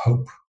 It's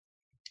hope.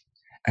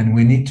 And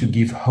we need to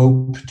give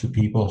hope to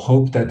people,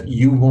 hope that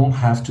you won't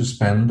have to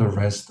spend the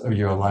rest of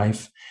your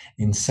life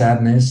in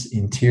sadness,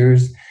 in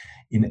tears,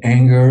 in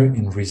anger,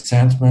 in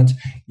resentment.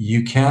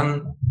 You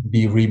can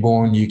be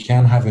reborn. You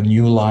can have a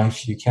new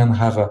life. You can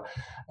have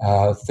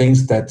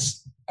things that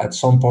at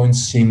some point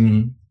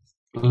seem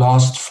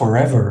lost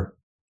forever,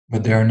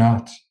 but they're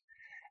not.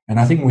 And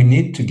I think we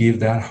need to give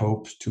that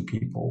hope to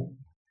people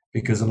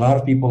because a lot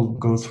of people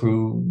go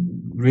through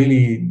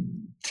really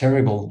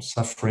terrible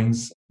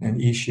sufferings and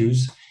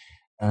issues.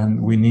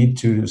 And we need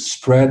to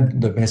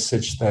spread the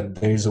message that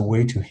there is a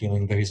way to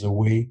healing. There is a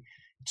way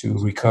to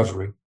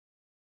recovery.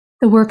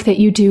 The work that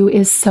you do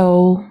is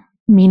so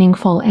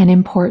meaningful and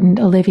important,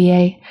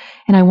 Olivier,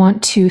 and I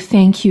want to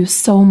thank you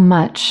so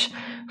much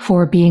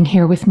for being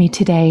here with me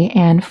today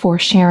and for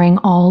sharing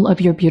all of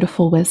your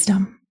beautiful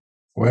wisdom.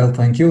 Well,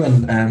 thank you,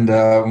 and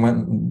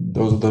when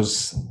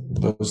those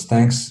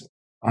thanks,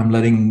 I'm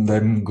letting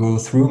them go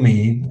through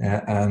me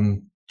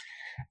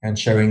and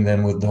sharing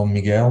them with Don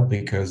Miguel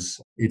because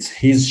it's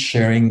his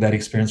sharing that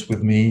experience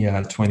with me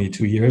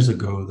 22 years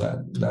ago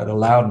that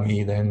allowed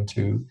me then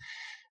to,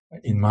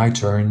 in my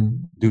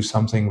turn, do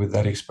something with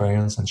that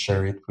experience and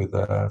share it with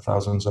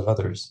thousands of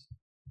others.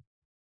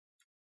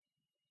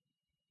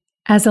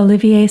 As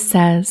Olivier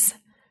says,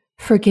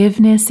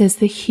 forgiveness is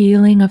the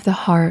healing of the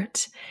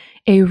heart,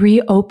 a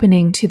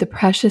reopening to the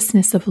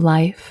preciousness of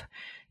life,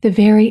 the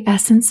very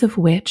essence of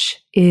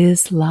which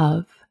is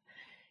love.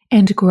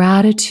 And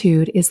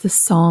gratitude is the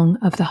song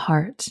of the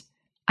heart.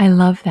 I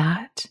love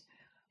that.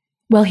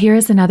 Well, here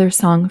is another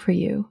song for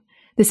you.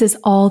 This is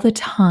All the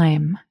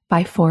Time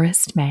by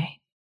Forrest May.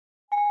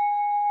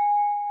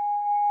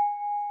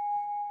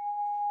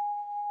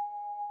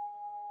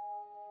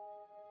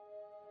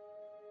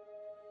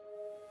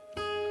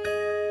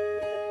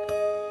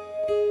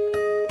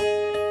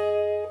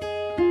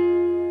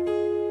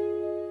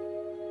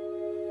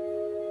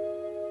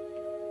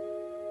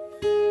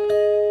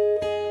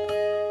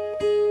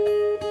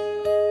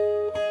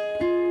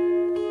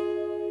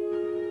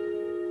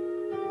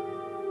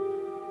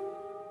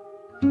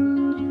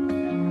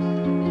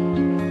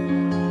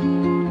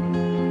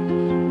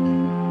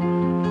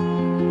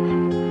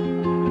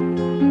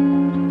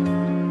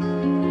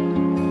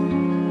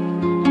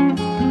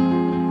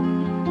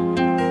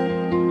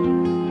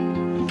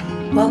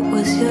 What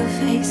was your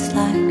face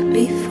like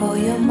before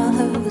your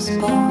mother was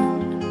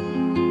born?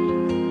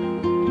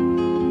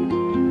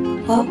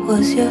 What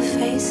was your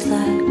face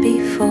like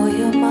before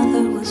your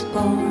mother was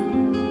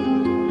born?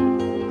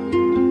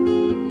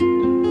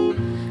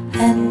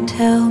 And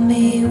tell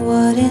me,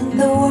 what in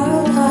the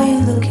world are you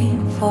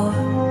looking for?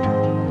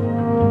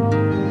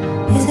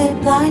 Is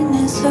it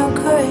blindness or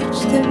courage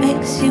that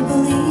makes you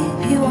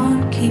believe you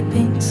aren't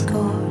keeping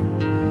score?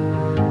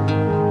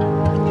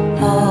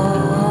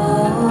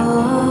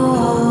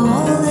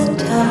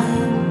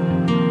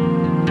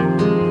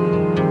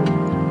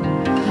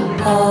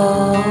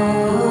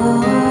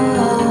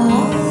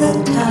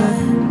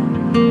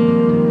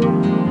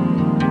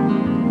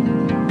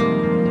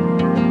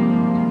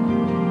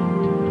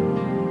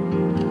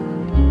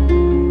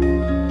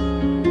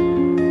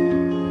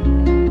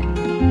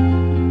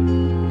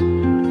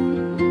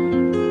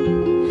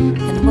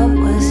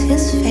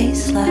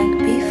 face like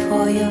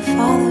before your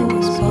father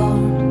was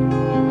born?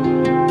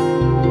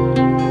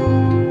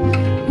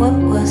 What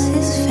was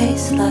his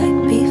face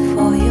like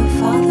before your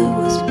father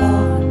was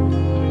born?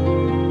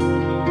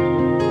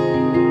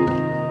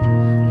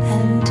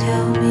 And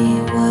tell me,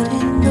 what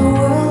in the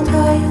world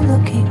are you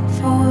looking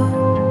for?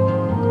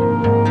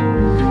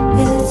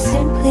 Is it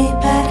simply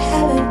bad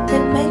habit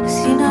that makes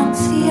you not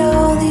see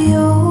all the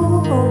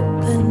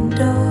open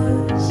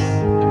doors?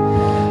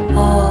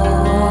 All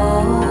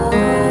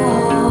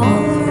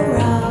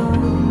around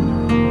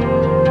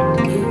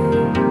you.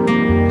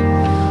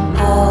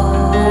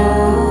 All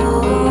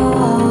around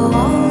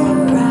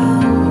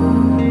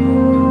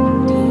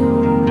you.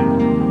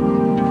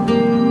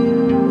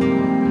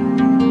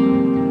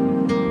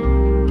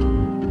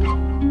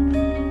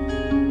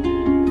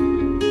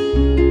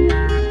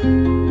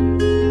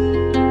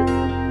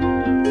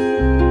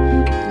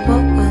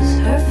 What was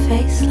her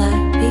face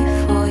like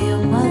before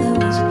your mother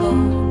was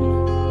born?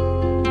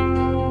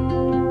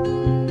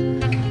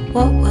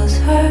 What was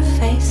her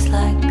face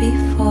like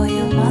before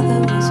your mother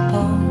was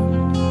born?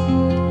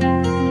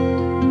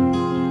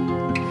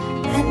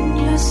 And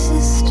your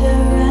sister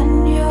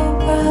and your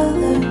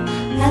brother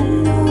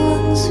and the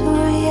ones who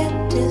are yet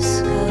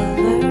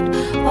discovered,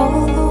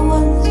 all the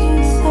ones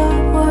you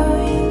thought were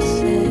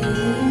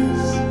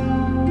useless,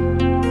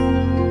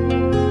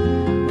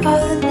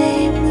 are the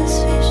nameless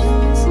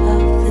visions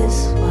of this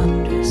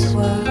wondrous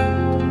world.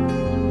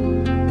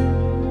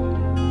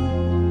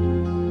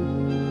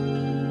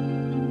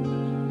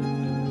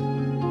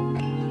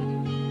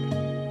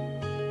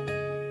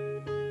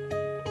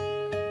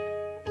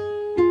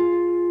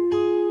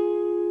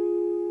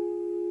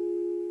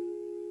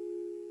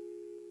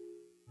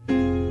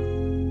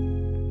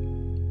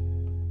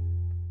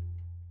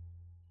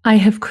 I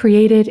have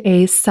created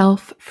a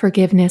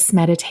self-forgiveness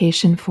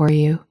meditation for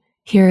you.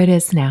 Here it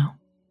is now.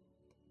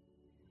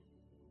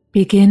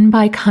 Begin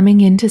by coming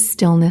into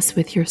stillness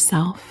with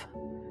yourself,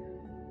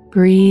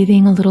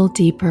 breathing a little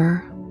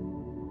deeper,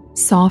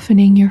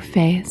 softening your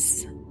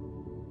face.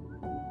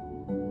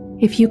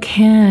 If you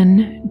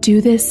can, do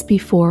this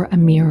before a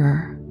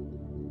mirror.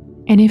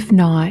 And if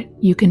not,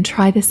 you can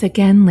try this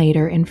again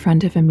later in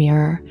front of a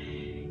mirror.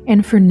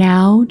 And for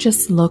now,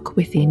 just look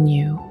within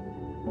you.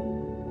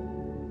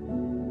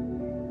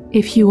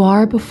 If you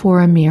are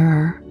before a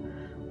mirror,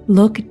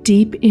 look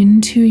deep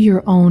into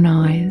your own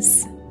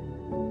eyes,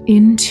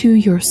 into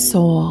your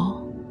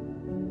soul.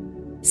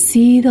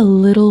 See the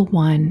little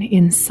one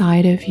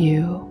inside of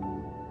you.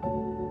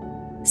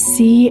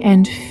 See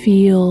and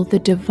feel the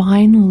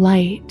divine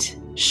light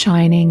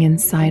shining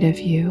inside of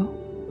you.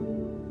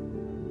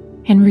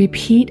 And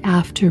repeat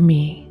after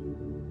me.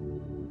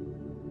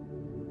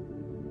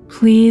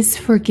 Please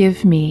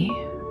forgive me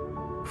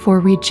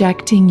for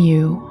rejecting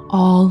you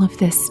all of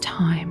this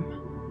time.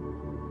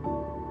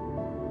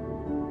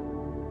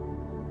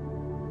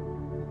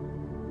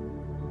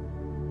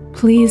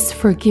 Please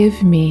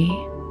forgive me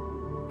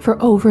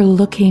for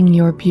overlooking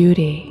your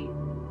beauty.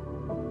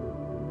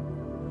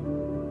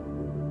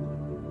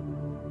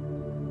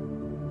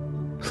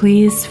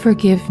 Please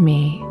forgive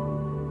me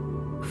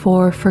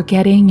for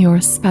forgetting your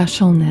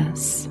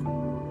specialness.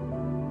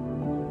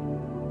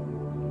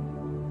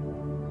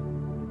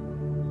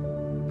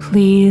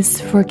 Please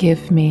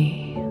forgive me.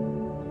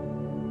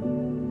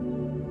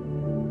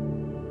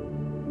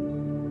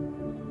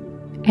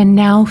 And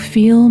now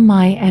feel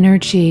my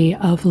energy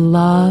of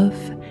love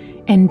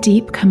and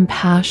deep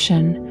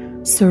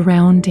compassion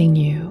surrounding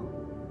you.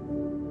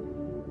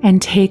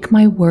 And take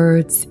my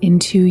words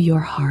into your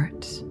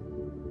heart.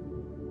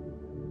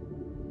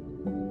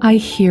 I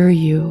hear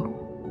you.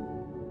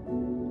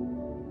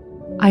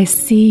 I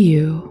see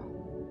you.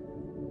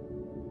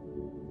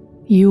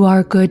 You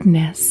are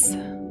goodness.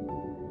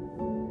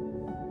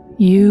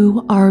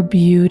 You are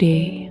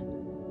beauty.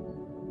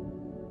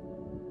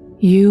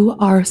 You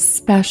are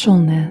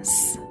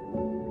specialness.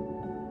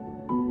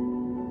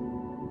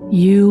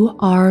 You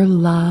are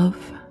love,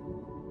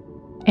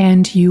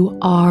 and you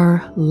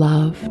are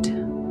loved.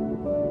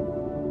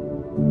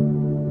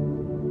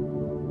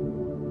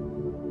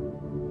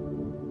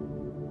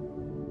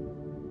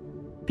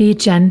 Be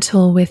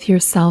gentle with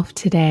yourself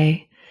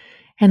today,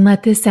 and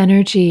let this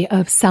energy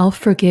of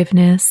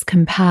self-forgiveness,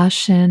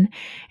 compassion,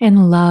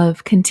 and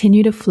love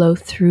continue to flow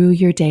through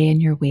your day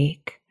and your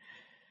week.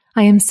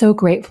 I am so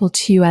grateful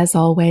to you, as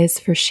always,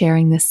 for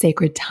sharing this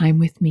sacred time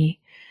with me.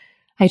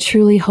 I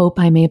truly hope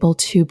I'm able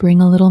to bring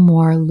a little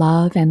more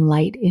love and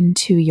light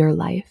into your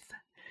life.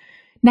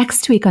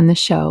 Next week on the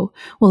show,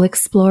 we'll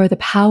explore the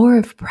power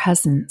of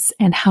presence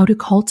and how to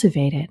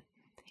cultivate it.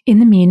 In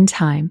the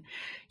meantime,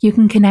 you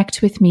can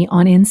connect with me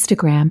on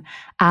Instagram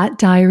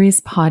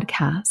 @Diaries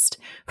Podcast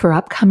for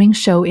upcoming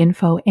show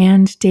info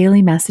and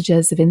daily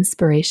messages of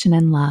inspiration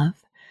and love.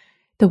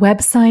 The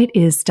website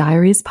is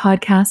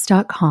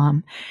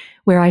diariespodcast.com,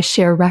 where I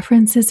share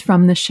references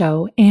from the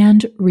show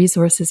and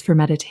resources for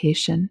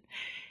meditation.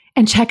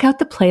 And check out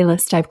the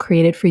playlist I've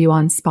created for you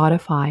on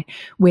Spotify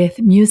with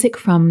music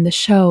from the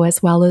show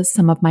as well as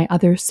some of my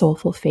other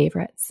soulful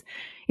favorites.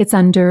 It's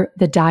under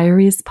the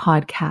Diaries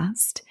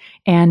podcast,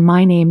 and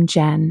my name,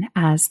 Jenn,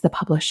 as the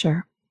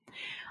publisher.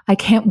 I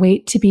can't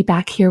wait to be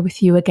back here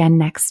with you again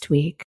next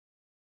week.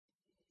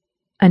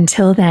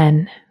 Until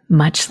then,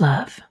 much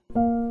love.